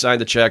teams, they sign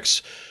the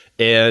checks,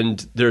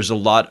 and there's a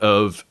lot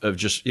of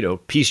just,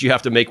 peace you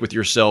have to make with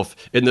yourself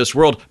in this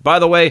world. By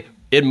the way,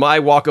 in my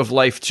walk of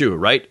life too,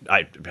 right?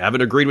 I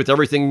haven't agreed with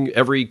everything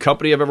every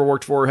company I've ever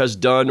worked for has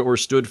done or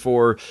stood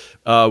for.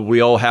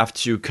 We all have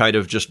to kind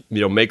of just,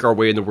 make our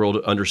way in the world,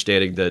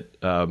 understanding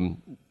that,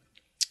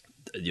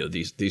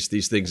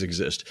 these things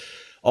exist.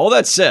 All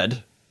that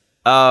said,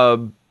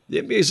 the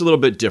NBA is a little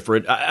bit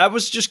different. I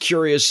was just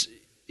curious,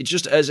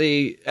 just as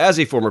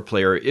a former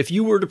player, if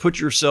you were to put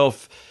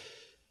yourself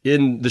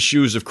in the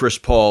shoes of Chris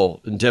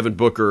Paul and Devin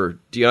Booker,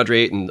 DeAndre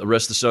Ayton, the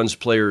rest of the Suns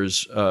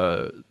players,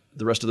 the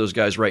rest of those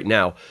guys right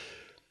now,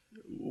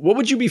 what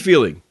would you be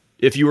feeling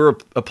if you were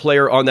a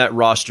player on that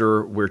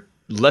roster? We're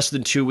less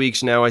than 2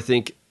 weeks now, I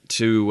think,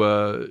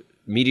 to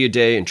media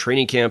day and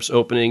training camps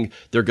opening.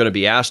 They're going to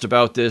be asked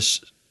about this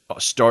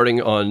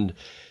starting on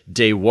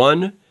day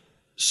one.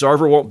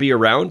 Sarver won't be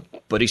around,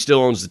 but he still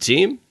owns the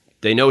team.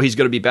 They know he's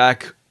going to be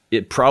back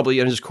probably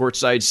in his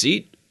courtside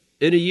seat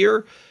in a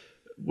year.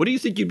 What do you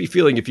think you'd be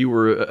feeling if you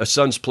were a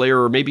Suns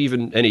player, or maybe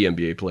even any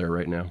NBA player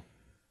right now?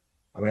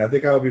 I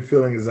think I would be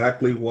feeling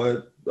exactly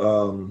what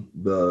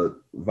the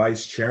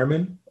vice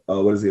chairman,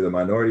 the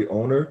minority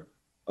owner,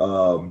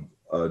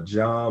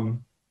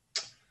 John,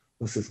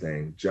 what's his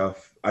name?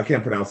 Jeff. I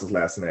can't pronounce his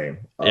last name.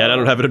 Yeah, I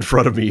don't have it in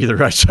front of me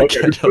either. I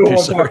can't help you.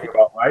 Sorry.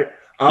 About, right?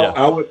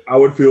 I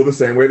would feel the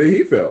same way that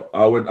he felt.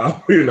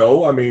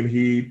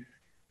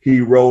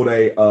 He wrote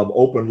a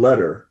open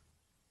letter,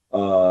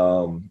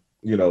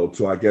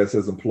 to, I guess,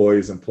 his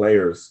employees and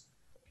players,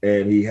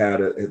 and he had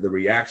the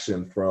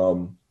reaction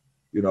from,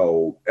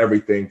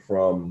 everything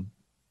from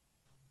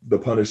the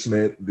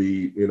punishment,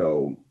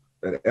 and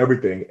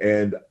everything,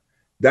 and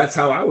that's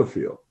how I would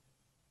feel.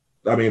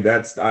 I mean,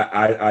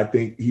 I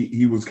think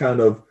he was kind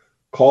of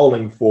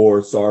calling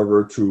for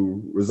Sarver to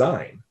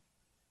resign,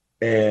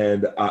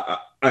 and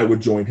I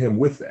would join him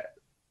with that.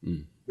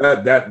 Mm.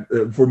 That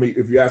for me,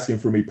 if you're asking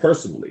for me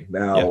personally,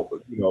 now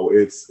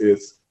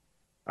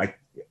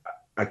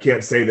I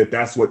can't say that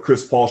that's what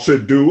Chris Paul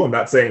should do. I'm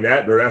not saying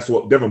that, or that's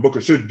what Devin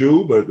Booker should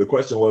do. But the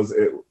question was,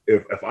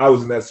 if I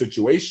was in that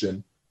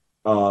situation,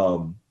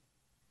 what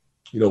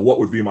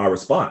would be my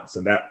response?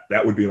 And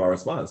that would be my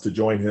response, to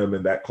join him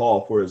in that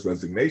call for his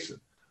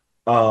resignation.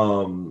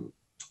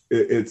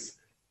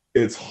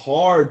 It's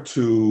hard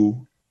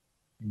to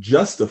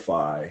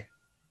justify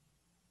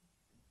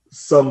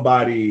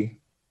somebody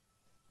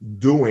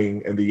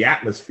doing in the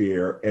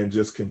atmosphere and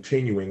just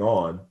continuing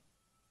on,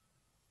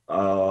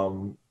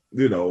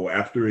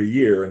 after a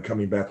year and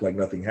coming back like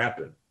nothing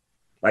happened.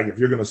 Like, if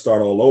you're going to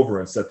start all over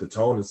and set the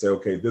tone and say,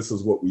 okay, this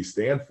is what we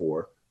stand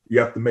for, you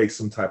have to make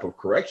some type of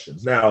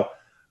corrections. Now,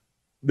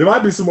 there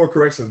might be some more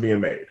corrections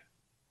being made.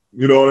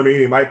 You know what I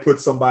mean? He might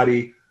put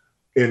somebody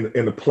in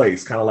a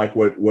place, kind of like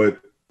what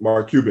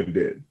Mark Cuban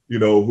did,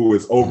 who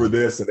is over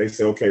this, and they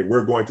say, okay,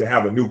 we're going to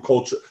have a new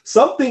culture.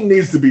 Something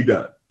needs to be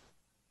done.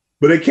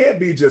 But it can't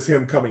be just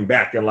him coming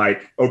back and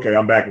like, okay,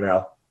 I'm back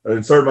now. I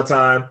didn't serve my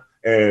time.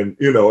 And,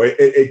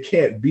 it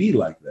can't be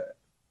like that.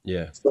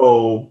 Yeah.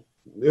 So,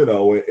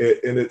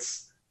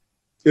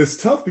 it's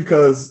tough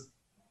because,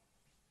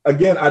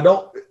 again,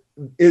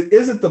 it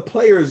isn't the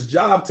player's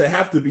job to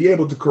have to be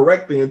able to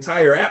correct the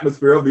entire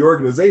atmosphere of the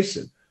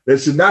organization. That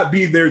should not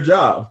be their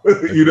job.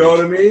 You know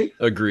what I mean?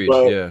 Agreed.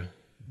 Yeah.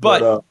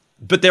 But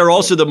they're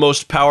also the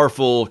most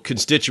powerful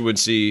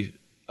constituency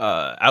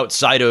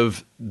outside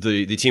of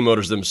the team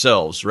owners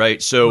themselves,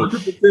 right? So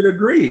 100%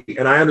 agree,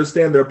 and I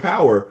understand their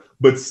power,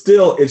 but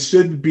still, it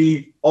shouldn't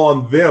be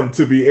on them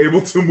to be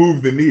able to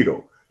move the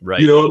needle, right?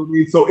 You know what I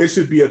mean? So it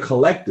should be a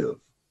collective.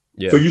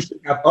 Yeah. So you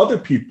should have other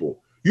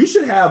people. You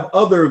should have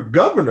other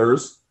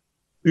governors,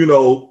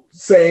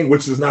 saying,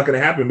 which is not going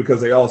to happen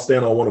because they all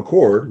stand on one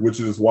accord, which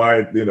is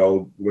why,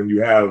 when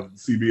you have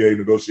CBA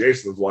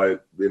negotiations, why,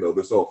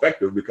 they're so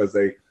effective, because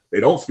they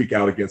don't speak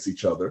out against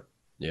each other.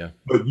 Yeah.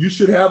 But you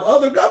should have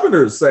other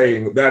governors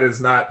saying that is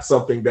not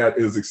something that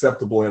is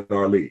acceptable in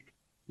our league.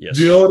 Yes.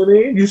 Do you know what I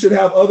mean? You should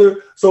have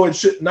other, so it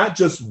should not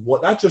just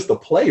the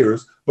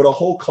players, but a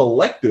whole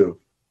collective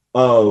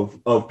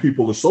of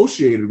people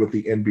associated with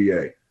the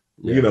NBA,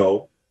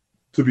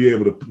 to be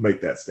able to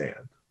make that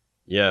stand.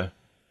 Yeah.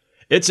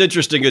 It's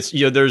interesting. It's,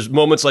 there's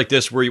moments like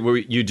this where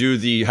you do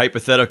the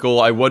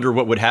hypothetical, I wonder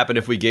what would happen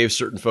if we gave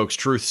certain folks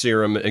truth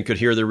serum and could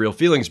hear their real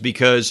feelings,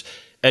 because,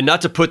 and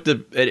not to put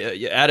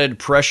the added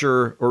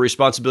pressure or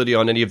responsibility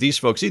on any of these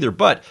folks either,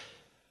 but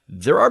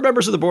there are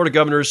members of the Board of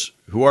Governors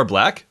who are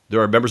black. There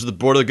are members of the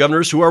Board of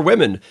Governors who are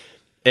women.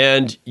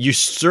 And you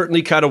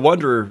certainly kind of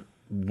wonder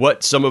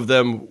what some of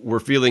them were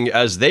feeling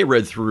as they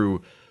read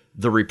through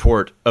the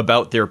report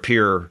about their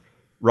peer,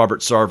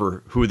 Robert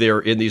Sarver, who they are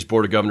in these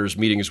Board of Governors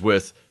meetings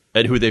with,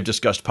 and who they've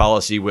discussed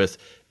policy with,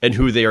 and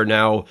who they are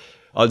now,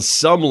 on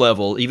some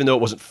level, even though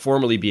it wasn't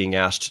formally being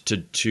asked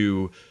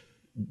to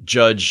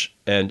judge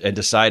and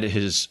decide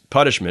his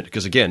punishment,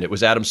 because again, it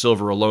was Adam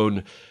Silver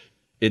alone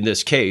in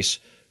this case.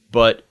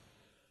 But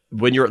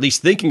when you're at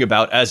least thinking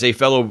about, as a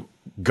fellow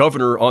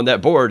governor on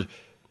that board,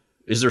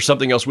 is there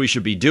something else we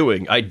should be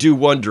doing? I do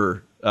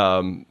wonder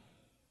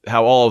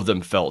how all of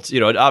them felt.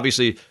 And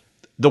obviously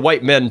the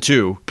white men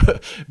too,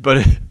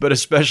 but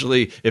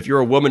especially if you're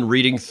a woman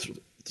reading,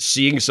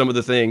 seeing some of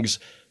the things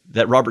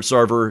that Robert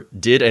Sarver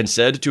did and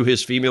said to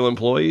his female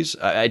employees,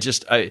 I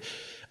do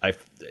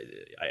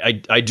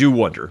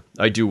wonder.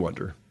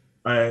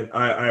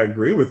 I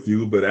agree with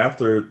you, but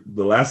after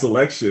the last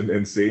election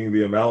and seeing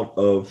the amount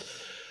of,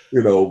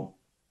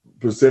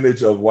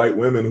 percentage of white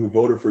women who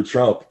voted for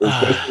Trump,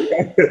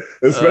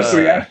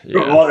 especially after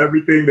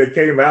everything that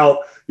came out,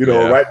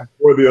 right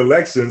before the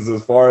elections,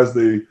 as far as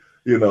the,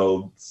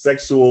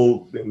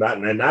 sexual,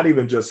 not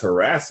even just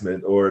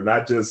harassment or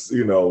not just,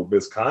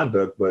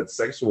 misconduct, but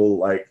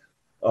sexual,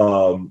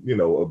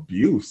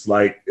 abuse.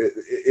 Like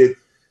it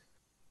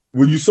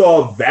when you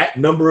saw that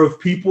number of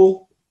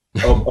people,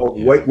 of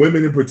white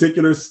women in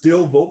particular,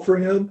 still vote for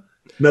him,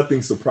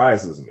 nothing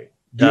surprises me.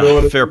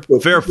 Fair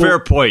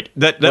point.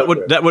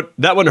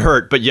 That one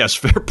hurt, but yes,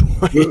 fair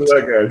point.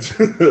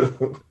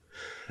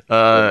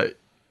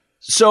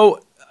 So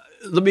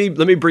let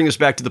me bring this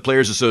back to the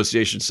Players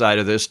Association side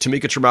of this.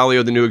 Tamika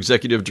Tremalio, the new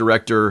executive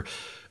director,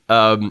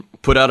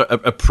 put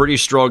out a pretty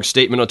strong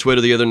statement on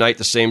Twitter the other night,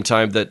 the same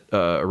time that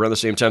around the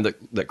same time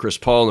that Chris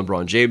Paul and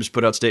LeBron James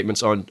put out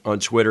statements on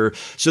Twitter.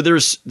 So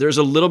there's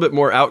a little bit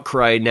more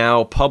outcry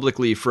now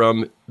publicly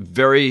from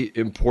very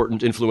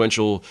important,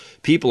 influential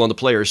people on the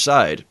players'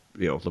 side.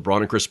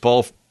 LeBron and Chris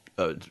Paul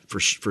for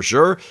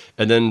sure,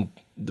 and then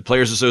the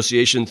Players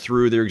Association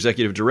through their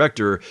executive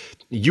director.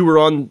 You were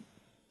on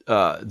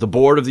the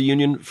board of the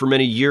union for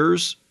many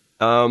years.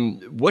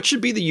 What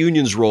should be the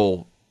union's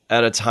role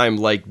at a time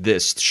like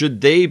this?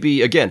 Should they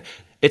be, again,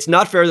 it's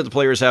not fair that the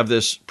players have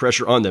this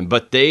pressure on them,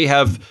 but they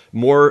have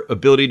more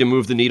ability to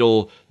move the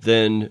needle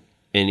than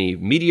any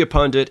media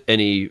pundit,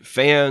 any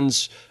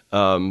fans,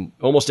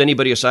 almost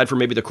anybody aside from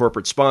maybe the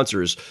corporate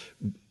sponsors.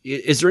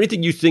 Is there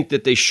anything you think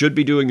that they should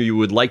be doing or you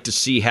would like to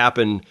see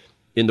happen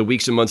in the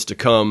weeks and months to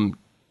come?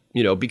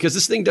 Because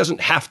this thing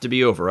doesn't have to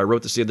be over. I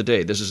wrote this the other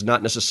day. This is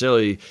not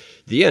necessarily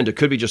the end. It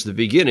could be just the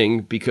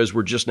beginning because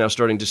we're just now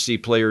starting to see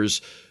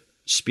players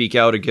speak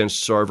out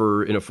against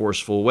Sarver in a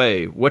forceful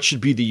way. What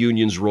should be the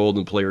union's role and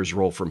the players'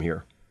 role from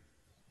here?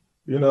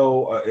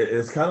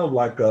 It's kind of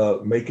like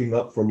making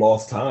up for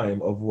lost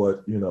time of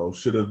what,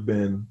 should have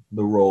been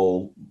the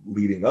role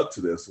leading up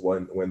to this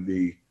when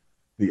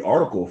the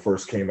article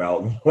first came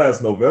out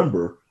last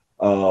November,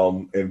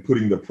 and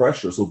putting the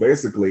pressure. So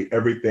basically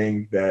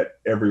everything that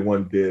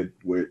everyone did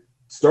with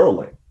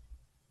Sterling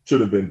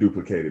should have been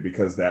duplicated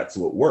because that's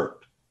what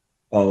worked.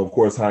 Of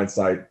course,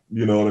 hindsight,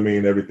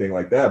 everything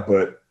like that.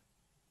 But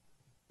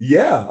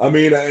yeah, I'm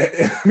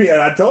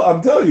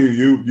telling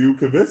you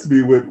convinced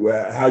me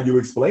with how you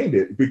explained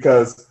it,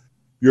 because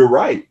you're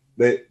right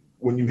that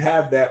when you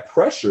have that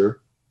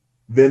pressure,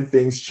 then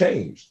things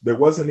change. There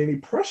wasn't any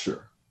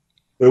pressure.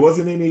 It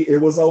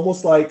was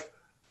almost like,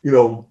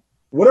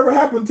 whatever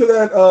happened to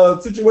that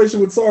situation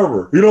with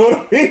Sarver? You know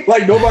what I mean?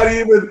 Like nobody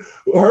even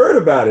heard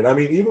about it. I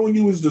mean, even when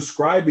you was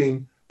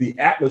describing the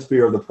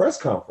atmosphere of the press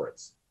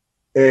conference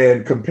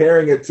and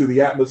comparing it to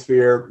the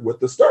atmosphere with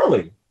the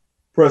Sterling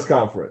press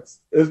conference,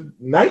 it's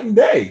night and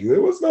day.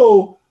 There was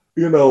no,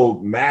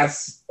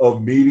 mass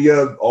of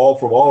media all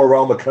from all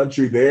around the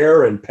country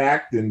there and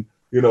packed, and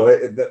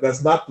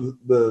that's not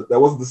that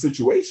wasn't the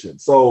situation.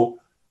 So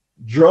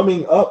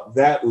drumming up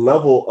that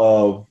level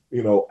of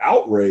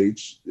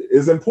outrage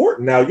is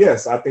important. Now,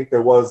 yes, I think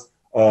there was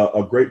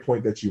a great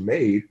point that you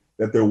made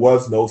that there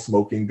was no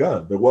smoking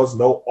gun, there was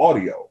no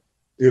audio,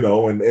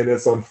 and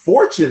it's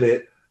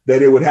unfortunate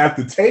that it would have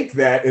to take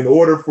that in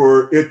order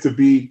for it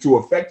to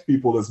affect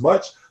people as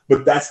much.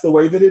 But that's the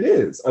way that it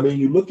is. I mean,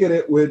 you look at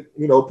it with,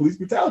 police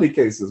brutality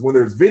cases. When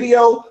there's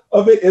video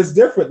of it, it's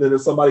different than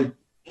if somebody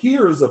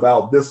hears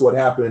about this, what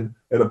happened,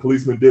 and a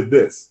policeman did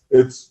this.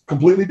 It's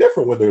completely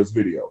different when there's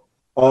video.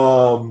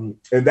 And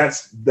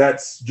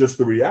that's just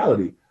the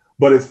reality.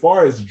 But as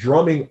far as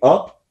drumming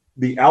up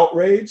the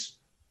outrage,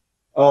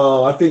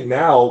 I think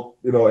now,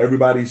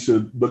 everybody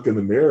should look in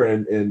the mirror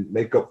and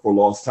make up for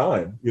lost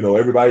time.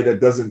 Everybody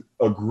that doesn't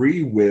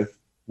agree with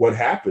what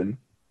happened,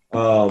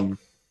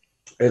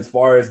 as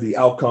far as the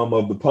outcome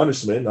of the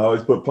punishment, I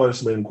always put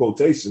punishment in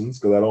quotations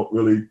because I don't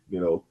really,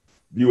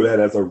 view that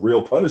as a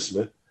real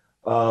punishment.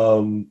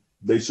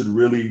 They should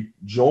really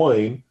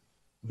join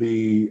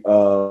the,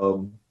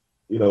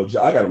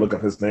 I got to look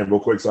up his name real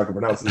quick so I can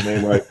pronounce his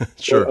name right.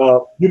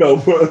 Sure.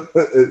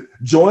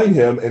 Join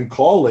him in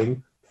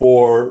calling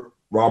for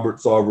Robert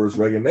Sarver's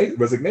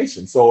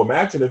resignation. So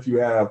imagine if you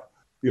have,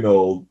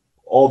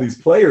 all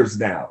these players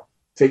now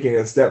taking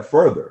a step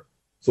further.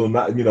 So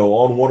not,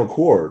 on one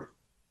accord,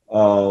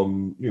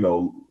 and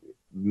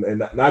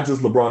not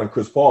just LeBron and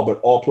Chris Paul, but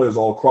all players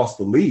all across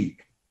the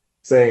league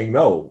saying,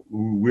 no,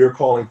 we're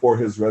calling for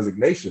his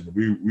resignation.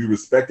 We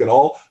respect it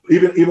all.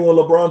 Even when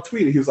LeBron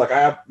tweeted, he was like,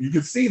 you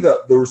can see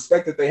the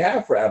respect that they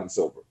have for Adam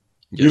Silver.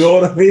 Yes. You know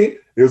what I mean?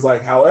 It was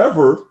like,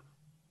 however,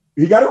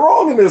 he got it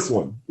wrong in this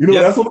one.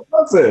 That's what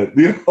LeBron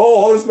said.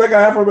 All the respect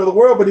I have for him in the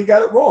world, but he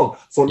got it wrong.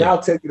 So now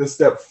take it a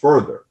step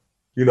further.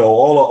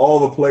 All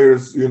the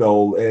players, and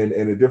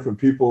the different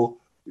people,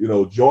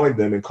 joined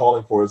them in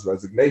calling for his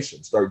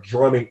resignation. Start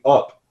drumming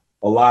up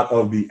a lot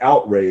of the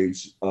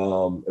outrage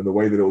in the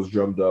way that it was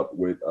drummed up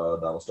with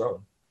Donald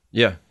Sterling.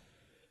 Yeah.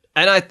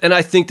 And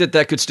I think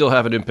that could still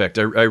have an impact.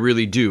 I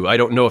really do. I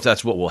don't know if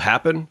that's what will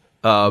happen.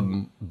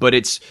 But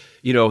it's,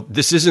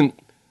 this isn't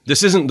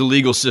the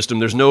legal system.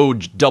 There's no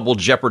double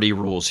jeopardy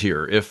rules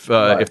here. If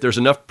there's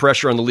enough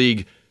pressure on the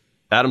league,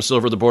 Adam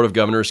Silver, the Board of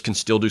Governors, can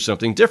still do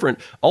something different.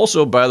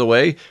 Also, by the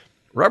way,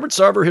 Robert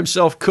Sarver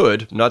himself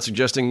could, not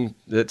suggesting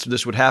that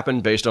this would happen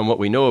based on what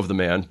we know of the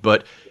man,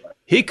 but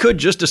he could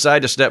just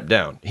decide to step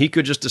down. He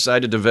could just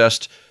decide to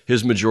divest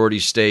his majority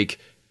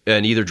stake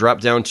and either drop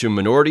down to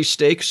minority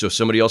stake, so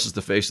somebody else is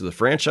the face of the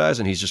franchise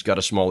and he's just got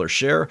a smaller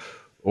share,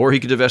 or he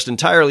could divest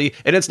entirely.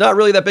 And it's not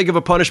really that big of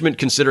a punishment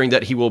considering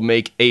that he will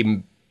make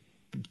a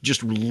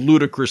just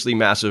ludicrously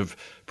massive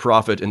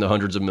profit in the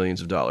hundreds of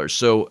millions of dollars.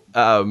 So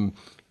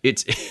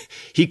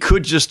he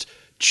could just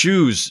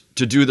choose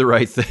to do the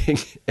right thing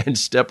and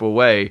step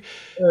away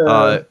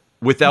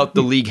without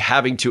the league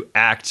having to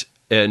act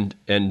and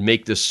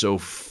make this so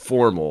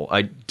formal.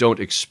 I don't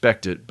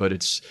expect it, but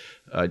it's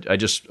I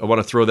want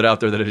to throw that out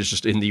there, that it is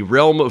just in the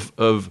realm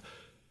of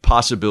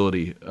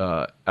possibility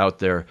out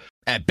there.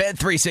 At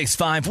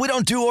Bet365, we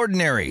don't do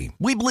ordinary.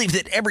 We believe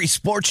that every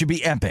sport should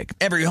be epic.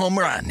 Every home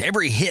run,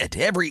 every hit,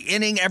 every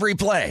inning, every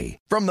play.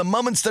 From the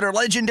moments that are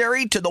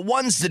legendary to the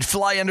ones that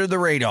fly under the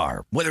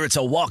radar. Whether it's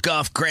a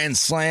walk-off grand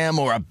slam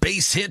or a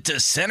base hit to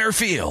center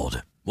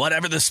field.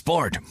 Whatever the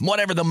sport,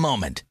 whatever the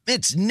moment.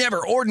 It's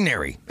never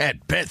ordinary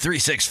at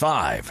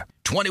Bet365.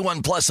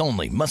 21 plus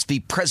only. Must be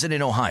present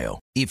in Ohio.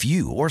 If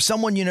you or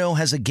someone you know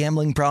has a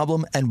gambling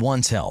problem and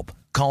wants help,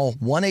 call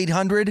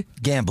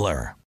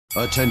 1-800-GAMBLER.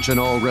 Attention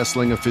all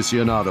wrestling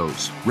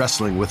aficionados.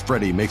 Wrestling with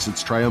Freddie makes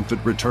its triumphant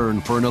return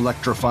for an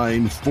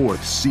electrifying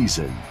 4th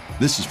season.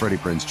 This is Freddie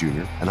Prinze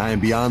Jr., and I am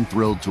beyond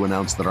thrilled to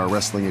announce that our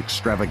wrestling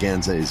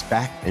extravaganza is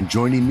back, and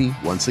joining me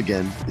once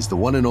again is the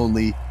one and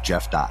only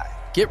Jeff Dye.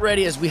 Get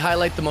ready as we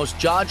highlight the most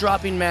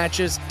jaw-dropping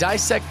matches,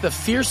 dissect the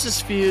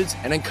fiercest feuds,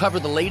 and uncover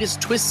the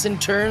latest twists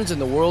and turns in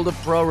the world of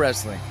pro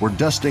wrestling. We're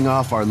dusting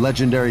off our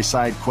legendary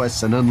side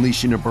quests and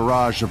unleashing a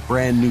barrage of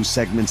brand new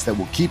segments that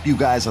will keep you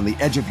guys on the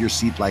edge of your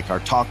seat, like our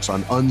talks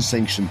on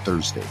Unsanctioned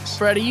Thursdays.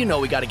 Freddie, you know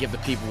we got to give the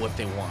people what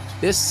they want.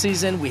 This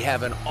season, we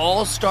have an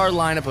all-star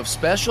lineup of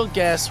special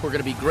guests who are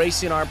going to be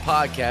gracing our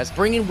podcast,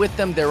 bringing with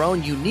them their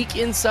own unique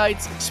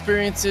insights,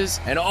 experiences,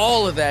 and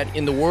all of that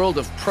in the world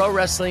of pro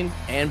wrestling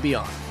and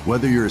beyond.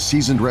 Whether you're a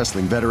seasoned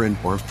wrestling veteran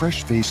or a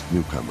fresh-faced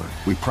newcomer,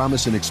 we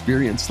promise an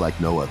experience like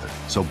no other.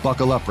 So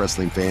buckle up,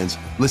 wrestling fans.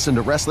 Listen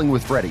to Wrestling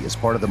with Freddie as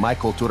part of the My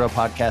Cultura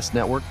Podcast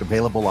Network,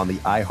 available on the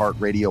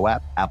iHeartRadio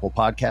app, Apple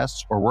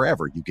Podcasts, or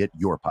wherever you get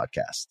your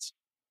podcasts.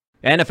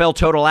 NFL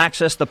Total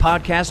Access, the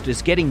podcast,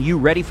 is getting you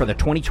ready for the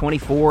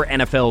 2024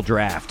 NFL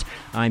Draft.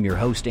 I'm your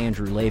host,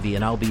 Andrew Levy,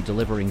 and I'll be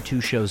delivering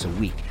 2 shows a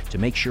week to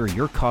make sure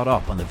you're caught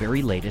up on the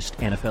very latest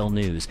NFL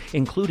news,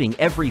 including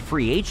every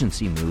free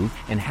agency move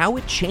and how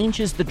it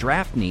changes the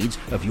draft needs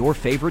of your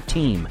favorite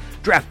team.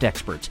 Draft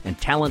experts and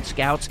talent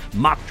scouts,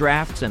 mock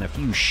drafts, and a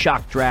few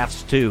shock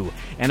drafts, too.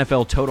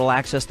 NFL Total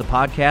Access, the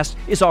podcast,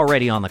 is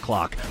already on the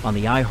clock on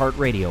the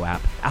iHeartRadio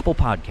app, Apple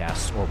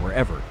Podcasts, or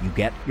wherever you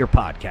get your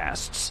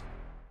podcasts.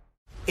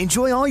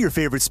 Enjoy all your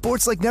favorite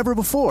sports like never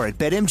before at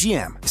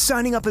BetMGM.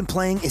 Signing up and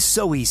playing is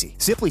so easy.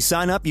 Simply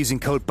sign up using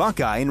code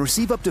Buckeye and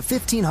receive up to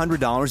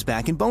 $1,500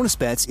 back in bonus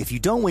bets if you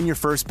don't win your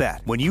first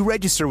bet. When you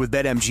register with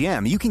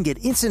BetMGM, you can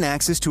get instant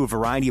access to a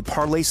variety of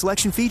parlay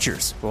selection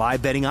features,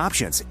 live betting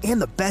options,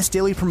 and the best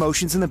daily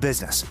promotions in the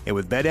business. And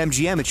with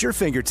BetMGM at your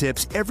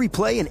fingertips, every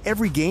play and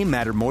every game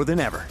matter more than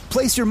ever.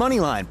 Place your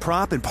moneyline,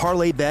 prop, and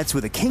parlay bets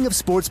with the king of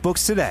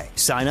sportsbooks today.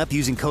 Sign up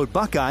using code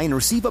Buckeye and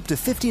receive up to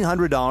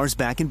 $1,500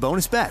 back in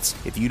bonus bets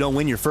if you don't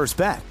win your first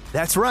bet.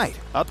 That's right,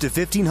 up to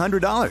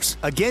 $1,500.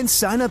 Again,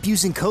 sign up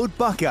using code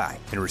Buckeye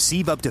and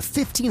receive up to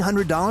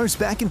 $1,500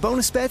 back in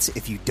bonus bets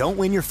if you don't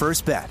win your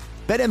first bet.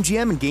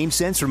 BetMGM and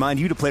GameSense remind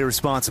you to play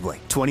responsibly.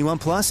 21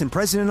 plus and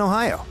present in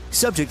Ohio.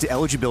 Subject to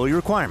eligibility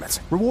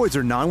requirements. Rewards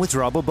are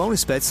non-withdrawable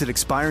bonus bets that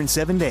expire in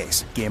 7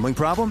 days. Gambling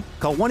problem?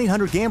 Call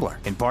 1-800-GAMBLER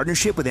in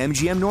partnership with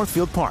MGM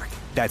Northfield Park.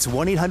 That's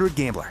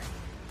 1-800-GAMBLER.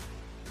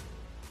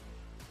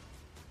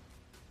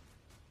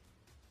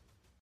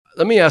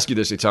 Let me ask you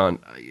this, Etan,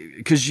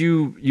 because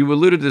you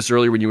alluded to this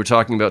earlier when you were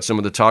talking about some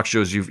of the talk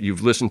shows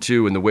you've listened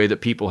to and the way that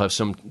people have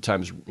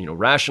sometimes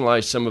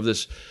rationalized some of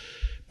this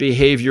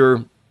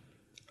behavior.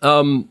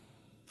 I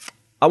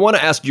want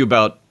to ask you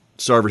about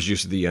Sarver's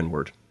use of the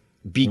N-word,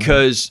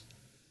 because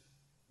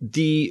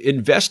the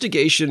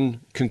investigation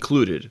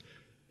concluded,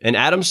 and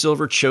Adam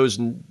Silver chose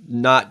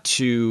not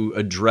to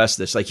address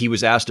this. Like, he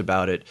was asked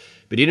about it,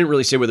 but he didn't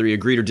really say whether he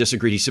agreed or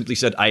disagreed. He simply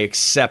said, I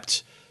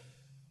accept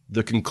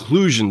the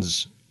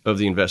conclusions of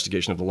the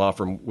investigation of the law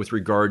firm with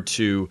regard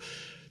to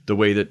the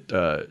way that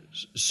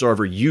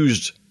Sarver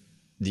used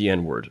the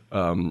N-word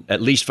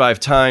at least 5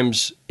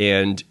 times.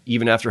 And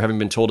even after having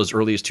been told as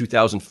early as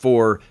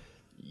 2004,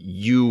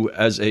 you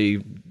as a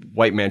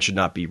white man should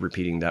not be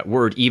repeating that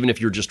word, even if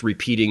you're just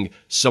repeating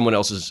someone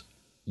else's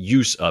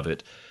use of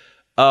it.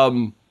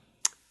 This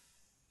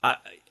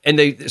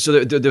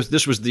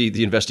was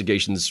the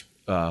investigation's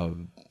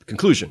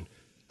conclusion.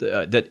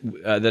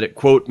 That it,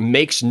 quote,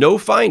 makes no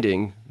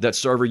finding that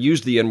Sarver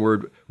used the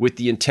N-word with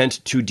the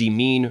intent to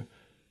demean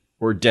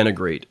or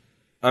denigrate.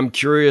 I'm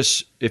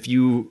curious if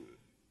you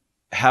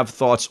have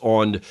thoughts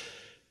on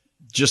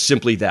just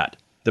simply that.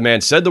 The man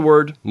said the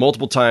word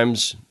multiple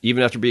times,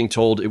 even after being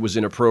told it was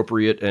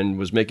inappropriate and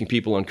was making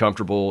people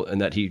uncomfortable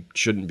and that he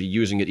shouldn't be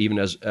using it, even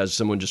as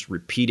someone just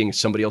repeating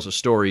somebody else's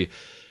story.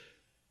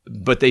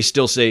 But they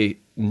still say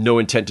no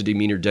intent to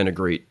demean or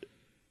denigrate.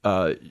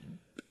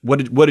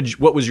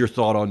 What was your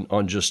thought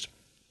on just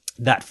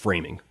that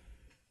framing?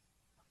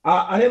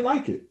 I didn't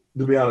like it,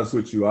 to be honest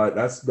with you.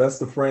 That's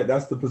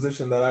the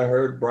position that I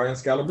heard Brian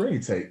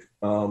Scalabrine take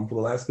for the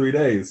last 3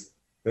 days,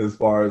 as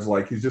far as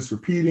like he's just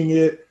repeating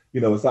it.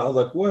 It sounds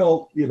like,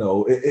 well,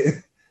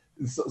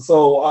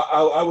 so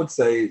I would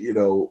say,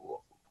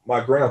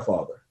 my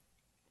grandfather,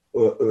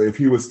 if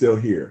he was still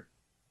here,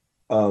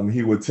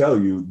 he would tell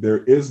you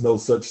there is no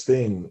such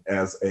thing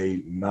as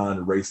a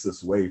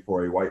non-racist way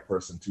for a white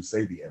person to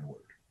say the N-word,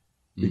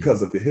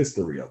 because of the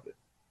history of it.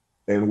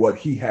 and what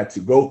he had to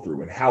go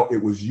through and how it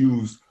was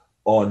used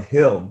on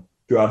him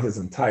throughout his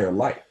entire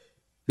life.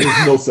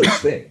 There's no such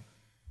thing.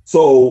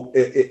 So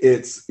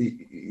it's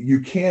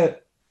you can't,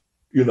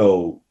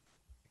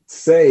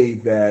 say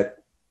that.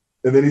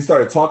 And then he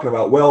started talking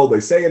about, well,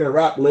 they say it in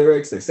rap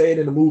lyrics, they say it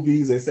in the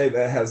movies, they say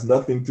that has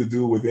nothing to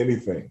do with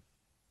anything,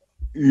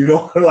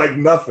 like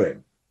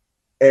nothing.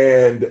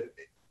 And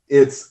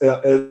it's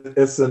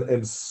an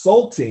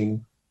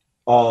insulting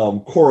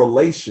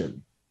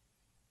correlation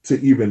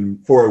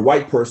for a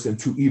white person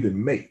to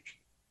even make,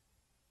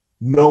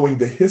 knowing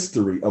the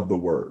history of the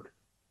word.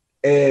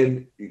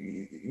 And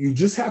you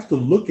just have to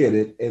look at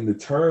it in the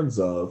terms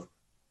of,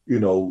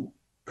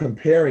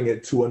 comparing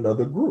it to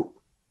another group.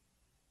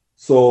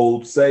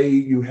 So say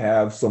you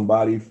have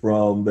somebody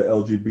from the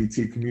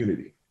LGBT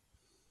community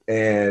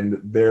and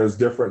there's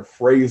different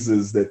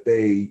phrases that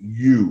they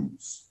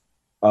use,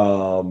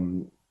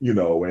 and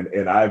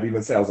I've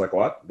even said, I was like,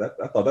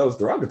 I thought that was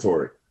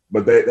derogatory,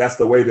 but that's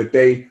the way that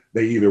they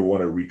either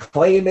want to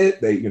reclaim it.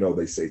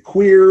 They say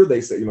queer, they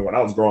say, when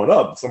I was growing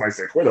up, somebody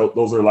said queer,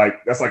 those are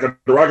that's like a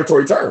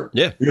derogatory term.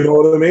 Yeah. You know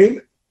what I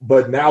mean?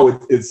 But now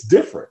it's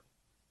different.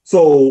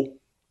 So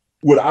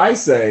would I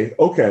say,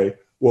 okay,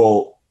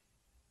 well,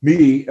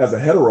 me as a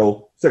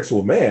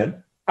heterosexual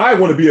man, I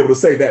want to be able to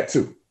say that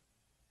too.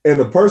 And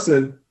the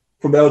person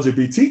from the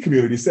LGBT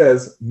community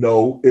says,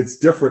 no, it's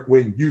different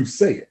when you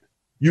say it.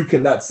 You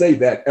cannot say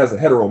that as a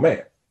hetero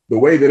man. The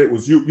way that it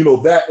was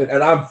that,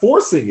 and I'm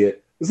forcing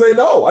it to say,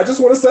 no, I just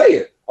want to say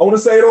it. I want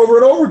to say it over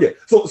and over again.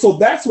 So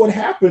that's what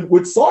happened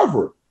with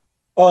Sarver.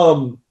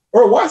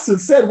 Earl Watson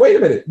said, wait a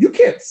minute, you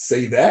can't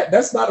say that.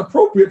 That's not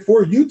appropriate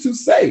for you to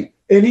say.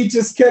 And he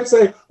just kept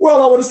saying,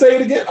 well, I want to say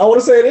it again. I want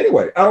to say it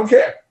anyway. I don't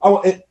care.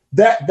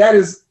 That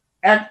is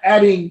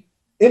adding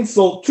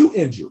insult to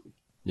injury.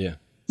 Yeah.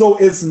 So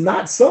it's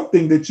not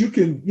something that you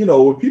can,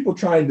 with people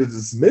trying to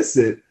dismiss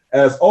it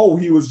as, oh,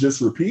 he was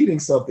just repeating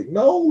something.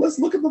 No, let's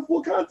look at the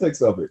full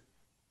context of it.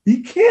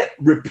 He can't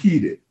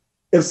repeat it.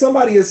 If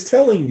somebody is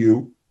telling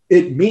you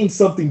it means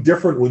something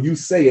different when you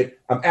say it,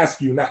 I'm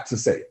asking you not to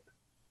say it.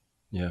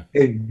 Yeah.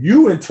 And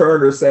you in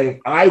turn are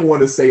saying, I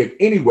want to say it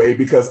anyway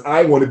because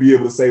I want to be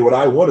able to say what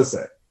I want to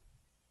say.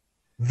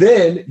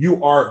 Then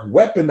you are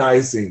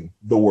weaponizing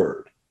the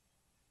word.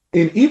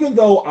 And even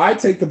though I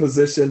take the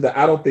position that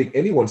I don't think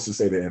anyone should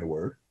say the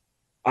N-word,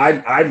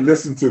 I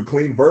listen to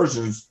clean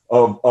versions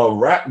of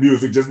rap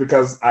music just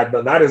because I'm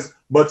not as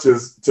much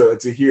as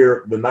to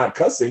hear the not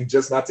cussing,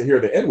 just not to hear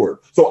the N-word.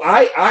 So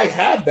I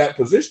have that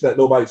position that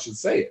nobody should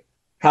say it.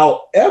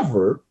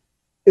 However,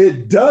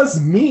 it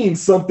does mean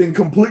something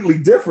completely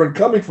different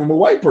coming from a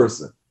white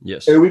person.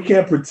 Yes. And we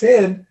can't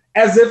pretend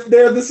as if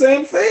they're the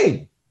same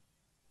thing.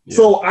 Yeah.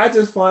 So I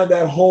just find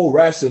that whole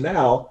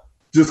rationale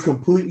just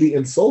completely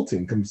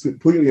insulting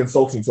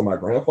to my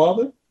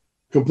grandfather,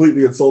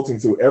 completely insulting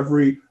to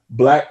every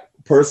Black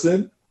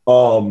person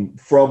from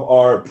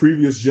our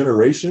previous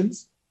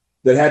generations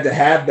that had to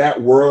have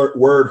that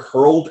word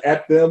hurled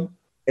at them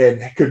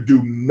and could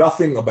do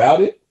nothing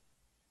about it.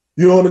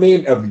 You know what I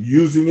mean? Of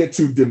using it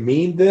to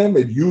demean them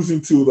and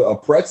using to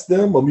oppress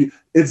them. I mean,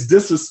 it's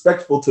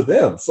disrespectful to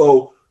them.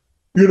 So,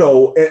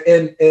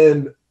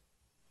 and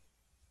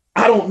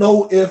I don't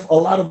know if a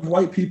lot of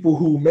white people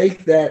who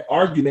make that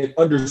argument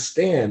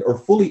understand or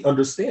fully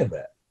understand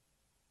that.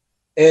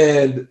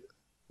 And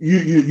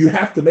you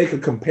have to make a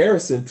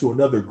comparison to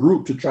another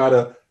group to try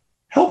to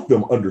help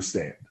them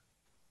understand.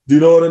 Do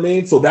you know what I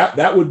mean? So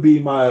that would be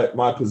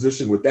my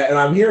position with that. And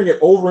I'm hearing it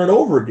over and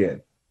over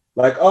again.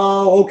 Like,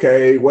 oh,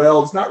 okay,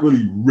 well, it's not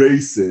really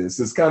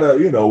racist. It's kind of,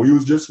 he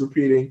was just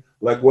repeating,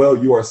 like, well,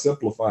 you are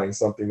simplifying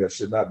something that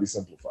should not be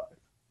simplified.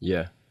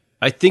 Yeah.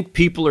 I think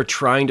people are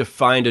trying to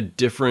find a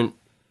different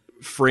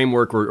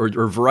framework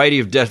or variety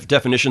of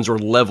definitions or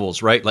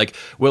levels, right? Like,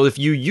 well, if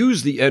you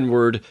use the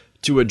N-word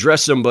to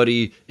address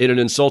somebody in an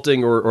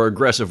insulting or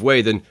aggressive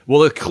way, then,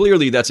 well,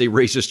 clearly that's a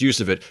racist use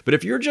of it. But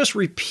if you're just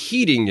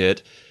repeating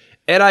it,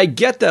 and I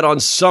get that on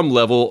some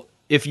level,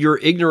 if you're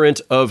ignorant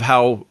of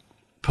how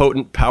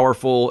potent,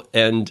 powerful,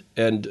 and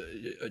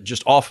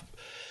just off,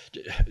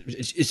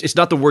 it's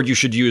not the word you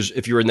should use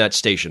if you're in that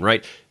station,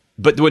 right?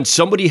 But when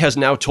somebody has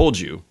now told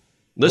you,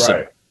 listen,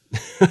 right.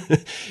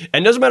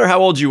 And it doesn't matter how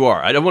old you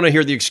are. I don't want to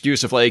hear the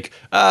excuse of like,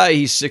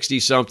 he's 60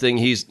 something.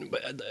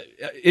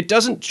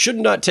 Should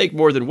not take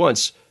more than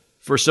once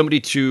for somebody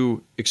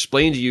to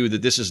explain to you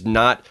that this is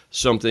not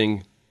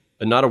something,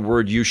 not a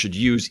word you should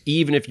use,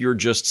 even if you're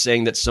just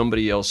saying that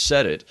somebody else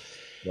said it.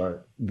 Right.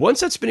 Once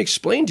that's been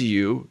explained to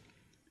you,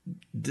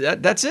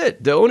 that's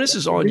it. The onus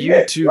is on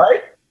you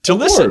to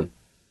listen.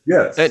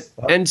 Yes.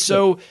 And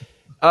so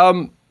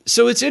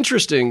it's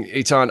interesting,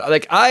 Etan.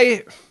 Like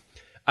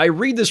I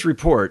read this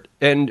report,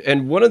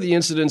 and one of the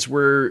incidents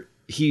where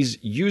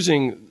he's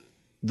using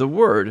the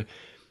word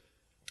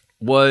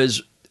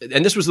was,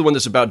 and this was the one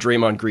that's about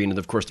Draymond Green, and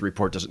of course the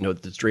report doesn't know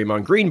that it's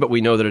Draymond Green, but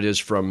we know that it is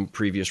from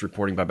previous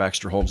reporting by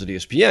Baxter Holmes at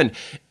ESPN.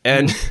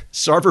 And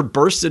Sarver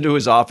bursts into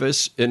his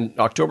office in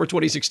October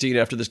 2016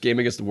 after this game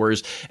against the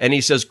Warriors, and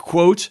he says,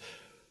 quote,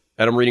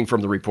 and I'm reading from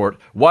the report,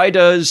 why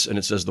does, and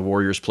it says the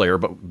Warriors player,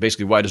 but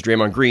basically why does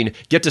Draymond Green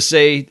get to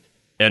say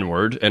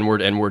N-word,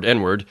 N-word, N-word,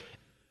 N-word,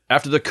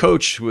 after the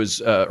coach, who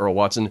was Earl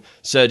Watson,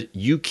 said,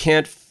 you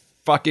can't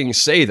fucking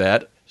say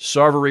that?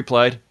 Sarver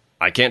replied,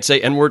 I can't say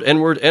N-word,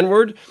 N-word,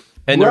 N-word.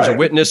 And there's a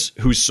witness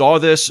who saw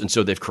this, and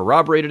so they've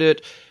corroborated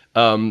it.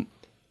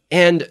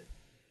 And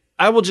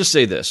I will just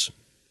say this.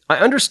 I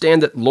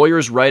understand that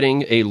lawyers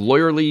writing a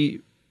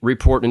lawyerly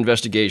report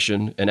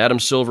investigation, and Adam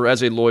Silver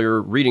as a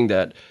lawyer reading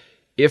that,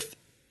 if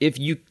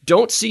you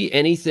don't see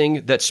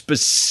anything that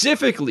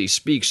specifically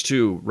speaks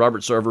to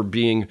Robert Sarver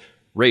being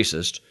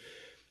racist,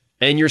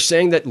 and you're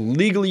saying that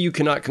legally you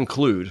cannot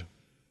conclude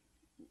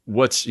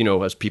what's,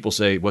 as people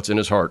say, what's in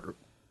his heart,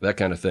 that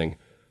kind of thing.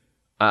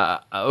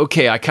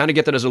 Okay, I kind of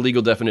get that as a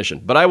legal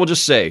definition. But I will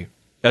just say,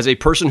 as a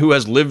person who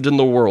has lived in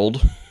the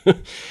world,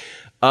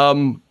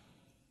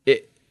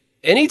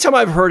 anytime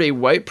I've heard a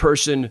white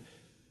person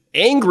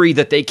angry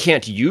that they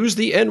can't use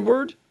the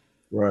N-word,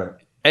 right,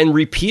 and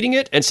repeating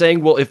it and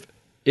saying, well,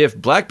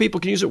 if black people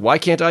can use it, why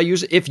can't I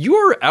use it? If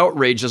you're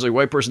outraged as a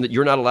white person that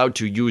you're not allowed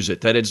to use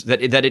it, that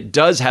it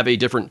does have a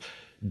different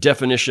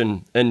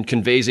definition and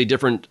conveys a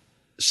different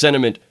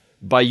sentiment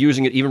by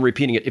using it, even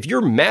repeating it. If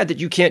you're mad that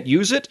you can't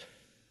use it,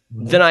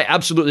 then I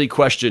absolutely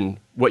question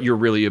what you're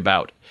really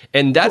about.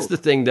 And that's the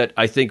thing that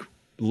I think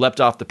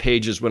leapt off the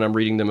pages when I'm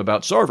reading them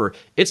about Sarver.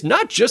 It's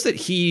not just that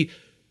he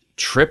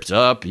tripped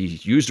up, he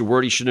used a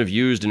word he shouldn't have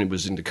used, and it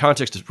was in the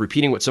context of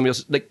repeating what somebody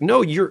else. Like,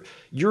 no, you're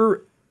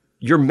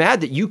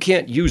mad that you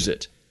can't use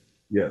it.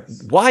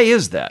 Yes. Why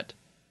is that?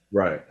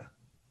 Right.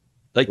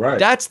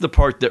 That's the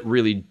part that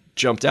really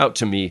jumped out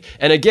to me.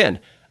 And again,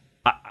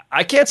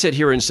 I can't sit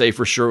here and say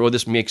for sure, oh,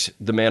 this makes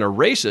the man a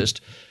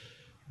racist,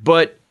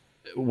 but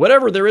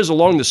whatever there is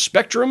along the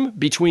spectrum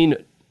between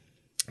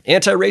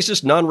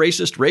anti-racist,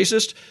 non-racist,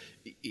 racist,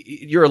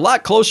 you're a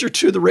lot closer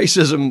to the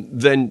racism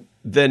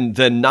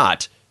than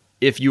not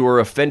if you are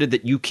offended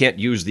that you can't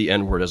use the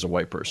N-word as a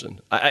white person.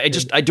 I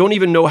don't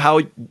even know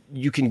how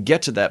you can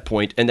get to that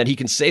point and that he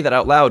can say that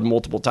out loud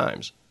multiple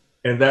times.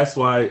 And that's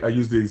why I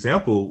use the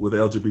example with the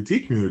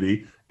LGBT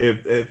community.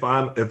 If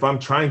I'm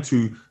trying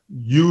to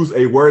use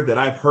a word that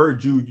I've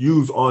heard you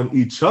use on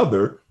each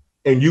other,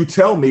 and you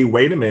tell me,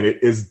 wait a minute,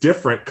 is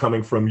different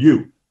coming from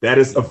you, that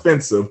is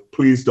offensive,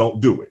 please don't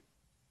do it.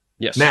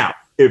 Yes. Now,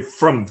 if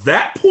from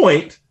that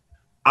point,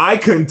 I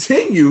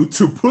continue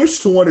to push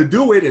to want to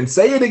do it and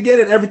say it again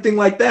and everything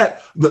like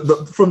that,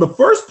 from the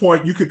first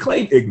point, you could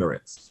claim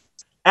ignorance.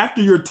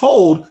 After you're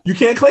told, you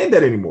can't claim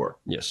that anymore.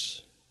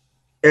 Yes.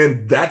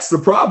 And that's the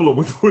problem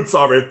with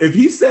Sarver. If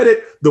he said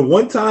it the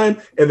one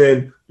time and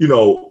then,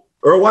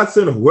 Earl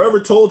Watson or whoever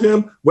told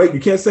him, wait, you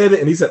can't say that.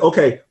 And he said,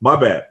 okay, my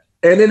bad.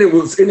 And then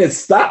it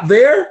stopped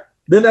there,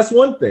 then that's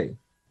one thing.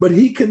 But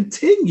he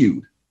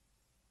continued.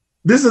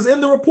 This is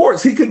in the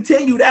reports. He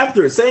continued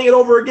after it, saying it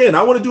over again.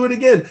 I want to do it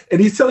again.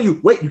 And he's telling you,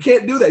 wait, you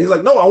can't do that. He's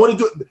like, no, I want to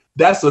do it.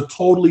 That's a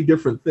totally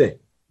different thing.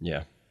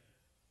 Yeah.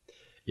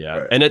 Yeah.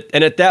 Right.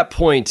 And at that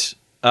point,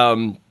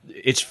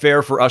 it's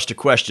fair for us to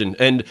question.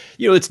 And,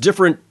 it's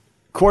different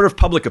court of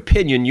public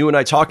opinion, you and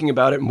I talking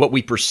about it and what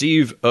we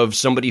perceive of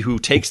somebody who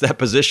takes that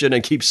position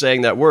and keeps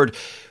saying that word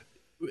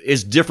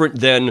is different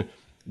than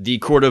the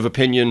court of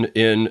opinion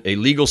in a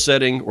legal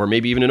setting or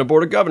maybe even in a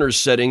board of governors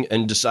setting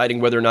and deciding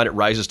whether or not it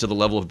rises to the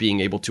level of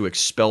being able to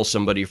expel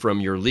somebody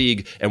from your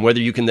league and whether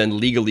you can then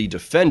legally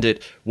defend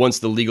it once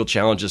the legal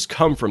challenges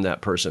come from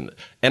that person.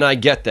 And I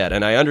get that.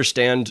 And I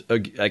understand,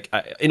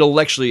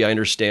 intellectually, I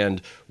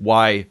understand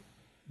why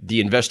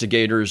the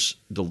investigators,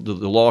 the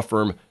law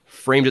firm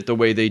framed it the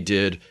way they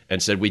did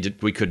and said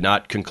we could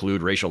not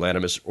conclude racial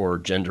animus or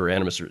gender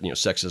animus or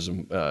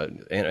sexism,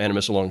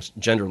 animus along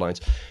gender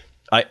lines.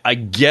 I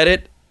get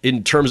it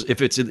in terms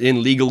if it's in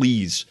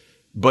legalese,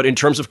 but in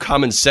terms of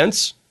common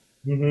sense,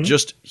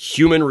 just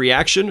human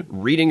reaction,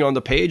 reading on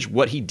the page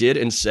what he did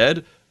and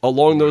said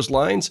along those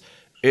lines,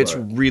 it's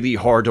really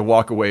hard to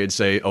walk away and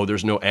say, oh,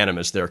 there's no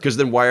animus there. Because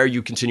then why are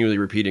you continually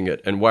repeating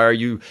it? And why are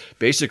you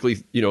basically,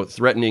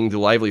 threatening the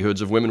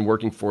livelihoods of women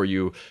working for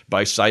you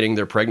by citing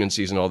their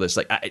pregnancies and all this?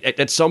 Like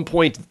at some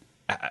point,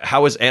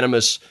 how is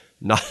animus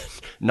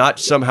not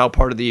somehow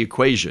part of the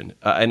equation?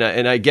 And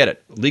I get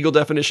it. Legal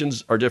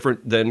definitions are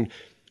different than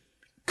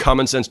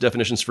common sense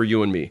definitions for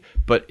you and me.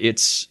 But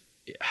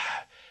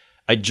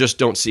I just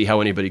don't see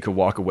how anybody could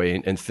walk away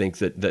and think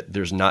that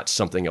there's not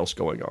something else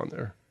going on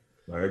there.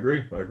 I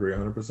agree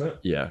 100%.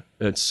 Yeah,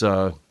 it's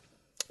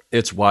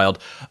wild.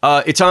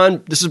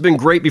 Etan, this has been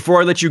great.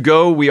 Before I let you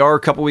go, we are a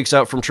couple weeks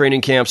out from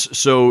training camps.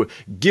 So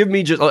give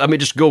me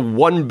just go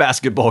one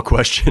basketball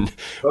question.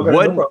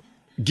 Okay,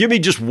 give me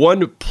just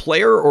one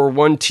player or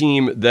one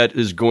team that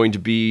is going to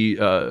be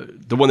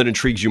the one that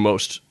intrigues you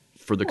most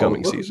for the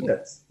coming season.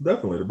 Nets.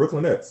 Definitely, the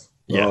Brooklyn Nets.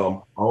 Yeah.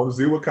 I want to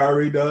see what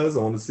Kyrie does.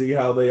 I want to see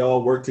how they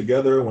all work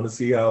together. I want to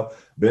see how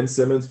Ben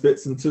Simmons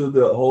fits into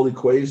the whole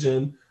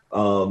equation.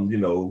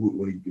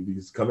 When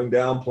he's coming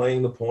down,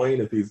 playing the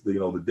point, if he's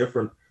the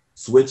different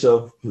switch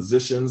of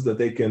positions that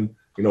they can,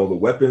 the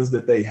weapons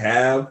that they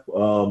have,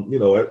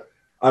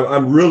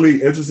 I'm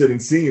really interested in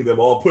seeing them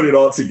all put it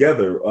all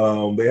together.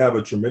 They have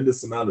a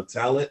tremendous amount of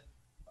talent,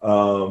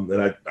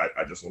 and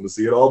I just want to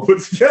see it all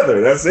put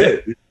together. That's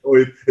it.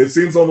 It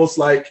seems almost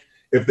like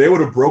if they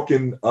would have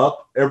broken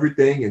up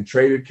everything and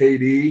traded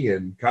KD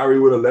and Kyrie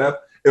would have left,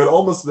 it would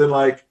almost been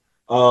like,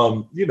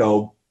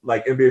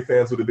 like NBA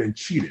fans would have been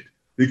cheated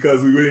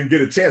because we didn't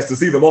get a chance to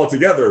see them all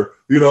together,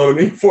 you know what I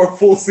mean, for a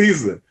full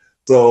season.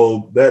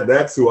 So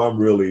that's who I'm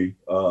really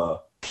going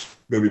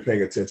to be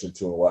paying attention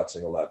to and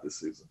watching a lot this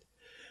season.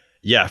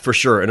 Yeah, for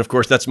sure. And of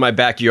course, that's my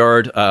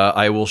backyard.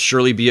 I will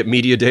surely be at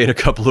Media Day in a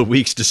couple of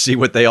weeks to see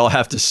what they all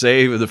have to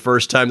say for the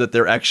first time that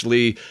they're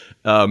actually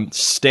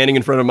standing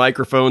in front of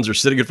microphones or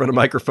sitting in front of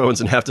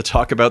microphones and have to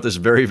talk about this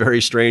very, very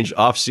strange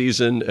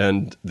offseason.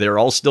 And they're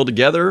all still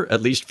together,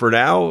 at least for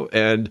now.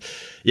 And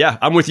yeah,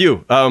 I'm with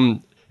you.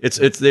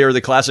 They are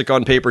the classic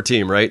on paper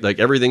team, right? Like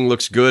everything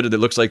looks good. It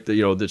looks like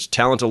this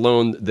talent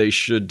alone, they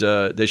should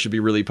be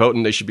really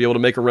potent. They should be able to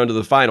make a run to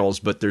the finals.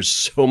 But there's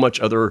so much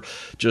other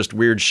just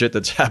weird shit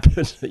that's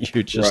happened that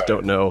you just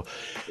don't know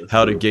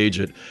how to gauge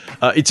it.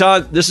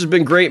 Etan, this has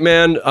been great,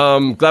 man.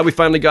 Glad we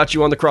finally got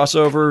you on the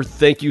crossover.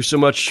 Thank you so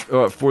much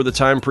for the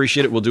time.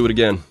 Appreciate it. We'll do it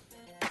again.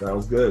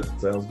 Sounds good.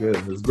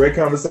 It was a great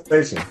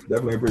conversation.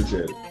 Definitely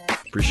appreciate it.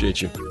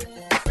 Appreciate you.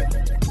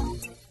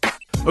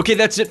 Okay,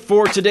 that's it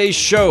for today's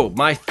show.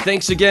 My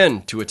thanks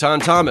again to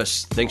Etan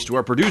Thomas. Thanks to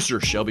our producer,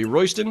 Shelby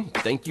Royston.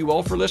 Thank you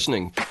all for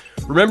listening.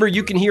 Remember,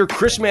 you can hear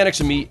Chris Mannix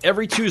and me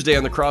every Tuesday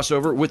on The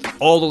Crossover with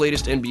all the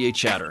latest NBA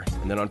chatter.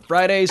 And then on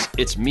Fridays,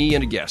 it's me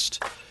and a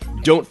guest.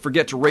 Don't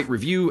forget to rate,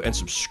 review, and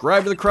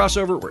subscribe to The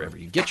Crossover wherever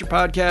you get your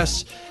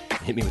podcasts.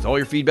 Hit me with all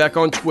your feedback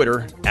on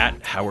Twitter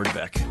at Howard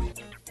Beck.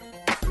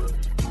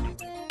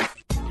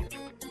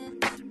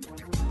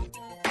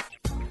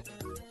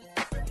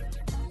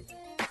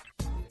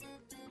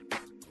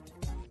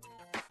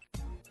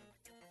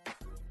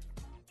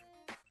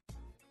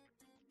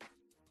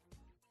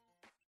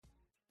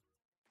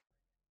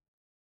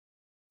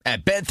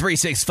 At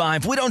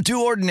Bet365, we don't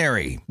do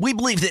ordinary. We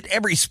believe that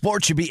every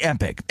sport should be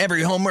epic.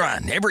 Every home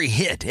run, every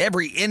hit,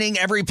 every inning,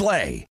 every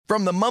play.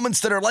 From the moments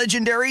that are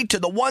legendary to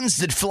the ones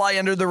that fly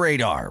under the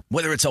radar.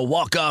 Whether it's a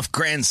walk-off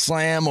grand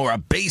slam or a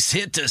base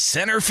hit to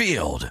center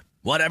field.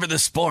 Whatever the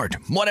sport,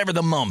 whatever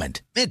the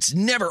moment. It's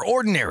never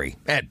ordinary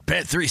at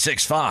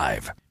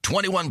Bet365.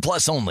 21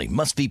 plus only.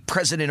 Must be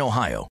present in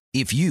Ohio.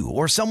 If you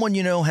or someone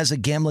you know has a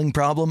gambling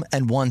problem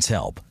and wants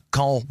help,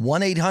 call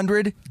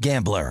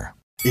 1-800-GAMBLER.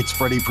 It's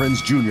Freddie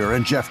Prinze Jr.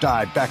 and Jeff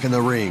Dye back in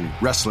the ring.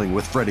 Wrestling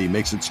with Freddie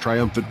makes its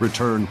triumphant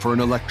return for an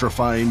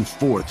electrifying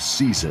 4th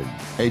season.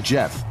 Hey,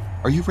 Jeff,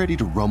 are you ready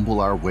to rumble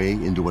our way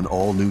into an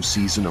all-new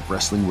season of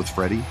Wrestling with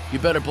Freddie? You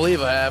better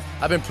believe I have.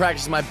 I've been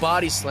practicing my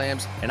body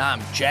slams, and I'm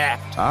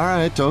jacked. All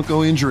right, don't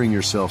go injuring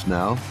yourself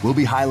now. We'll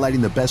be highlighting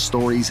the best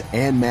stories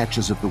and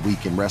matches of the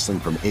week in wrestling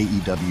from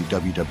AEW,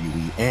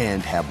 WWE,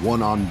 and have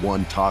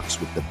one-on-one talks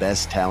with the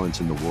best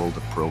talents in the world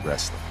of pro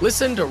wrestling.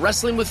 Listen to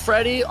Wrestling with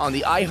Freddie on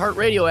the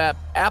iHeartRadio app,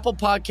 Apple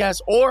Podcasts,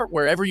 or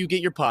wherever you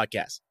get your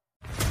podcasts.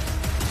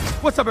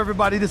 What's up,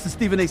 everybody? This is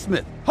Stephen A.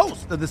 Smith,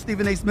 host of the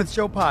Stephen A. Smith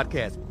Show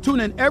podcast. Tune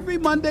in every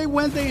Monday,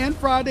 Wednesday, and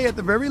Friday at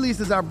the very least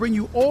as I bring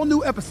you all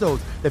new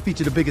episodes that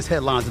feature the biggest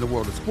headlines in the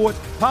world of sports,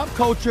 pop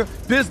culture,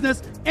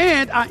 business,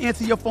 and I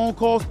answer your phone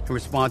calls and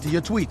respond to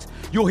your tweets.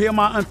 You'll hear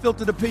my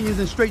unfiltered opinions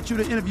and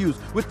straight-shooter interviews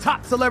with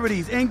top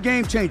celebrities and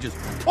game changers.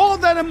 All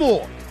that and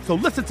more. So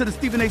listen to the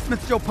Stephen A.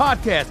 Smith Show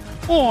podcast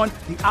on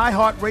the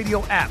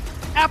iHeartRadio app,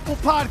 Apple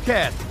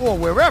Podcasts, or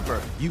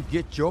wherever you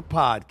get your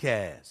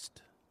podcast.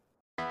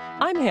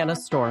 I'm Hannah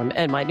Storm,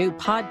 and my new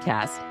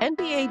podcast,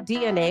 NBA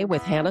DNA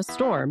with Hannah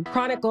Storm,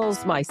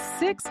 chronicles my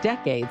 6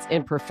 decades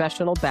in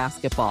professional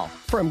basketball.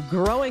 From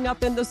growing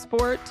up in the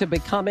sport to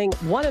becoming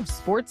one of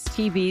sports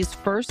TV's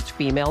first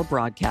female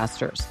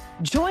broadcasters.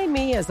 Join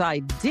me as I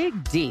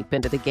dig deep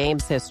into the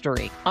game's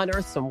history,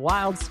 unearth some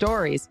wild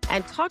stories,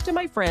 and talk to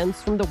my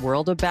friends from the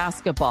world of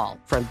basketball,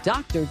 from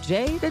Dr.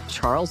 J to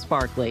Charles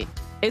Barkley.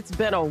 It's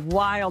been a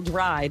wild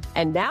ride,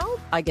 and now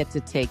I get to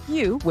take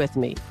you with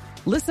me.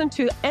 Listen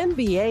to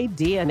NBA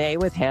DNA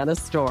with Hannah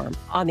Storm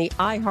on the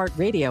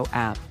iHeartRadio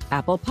app,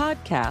 Apple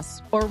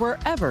Podcasts, or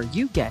wherever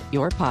you get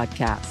your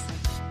podcasts.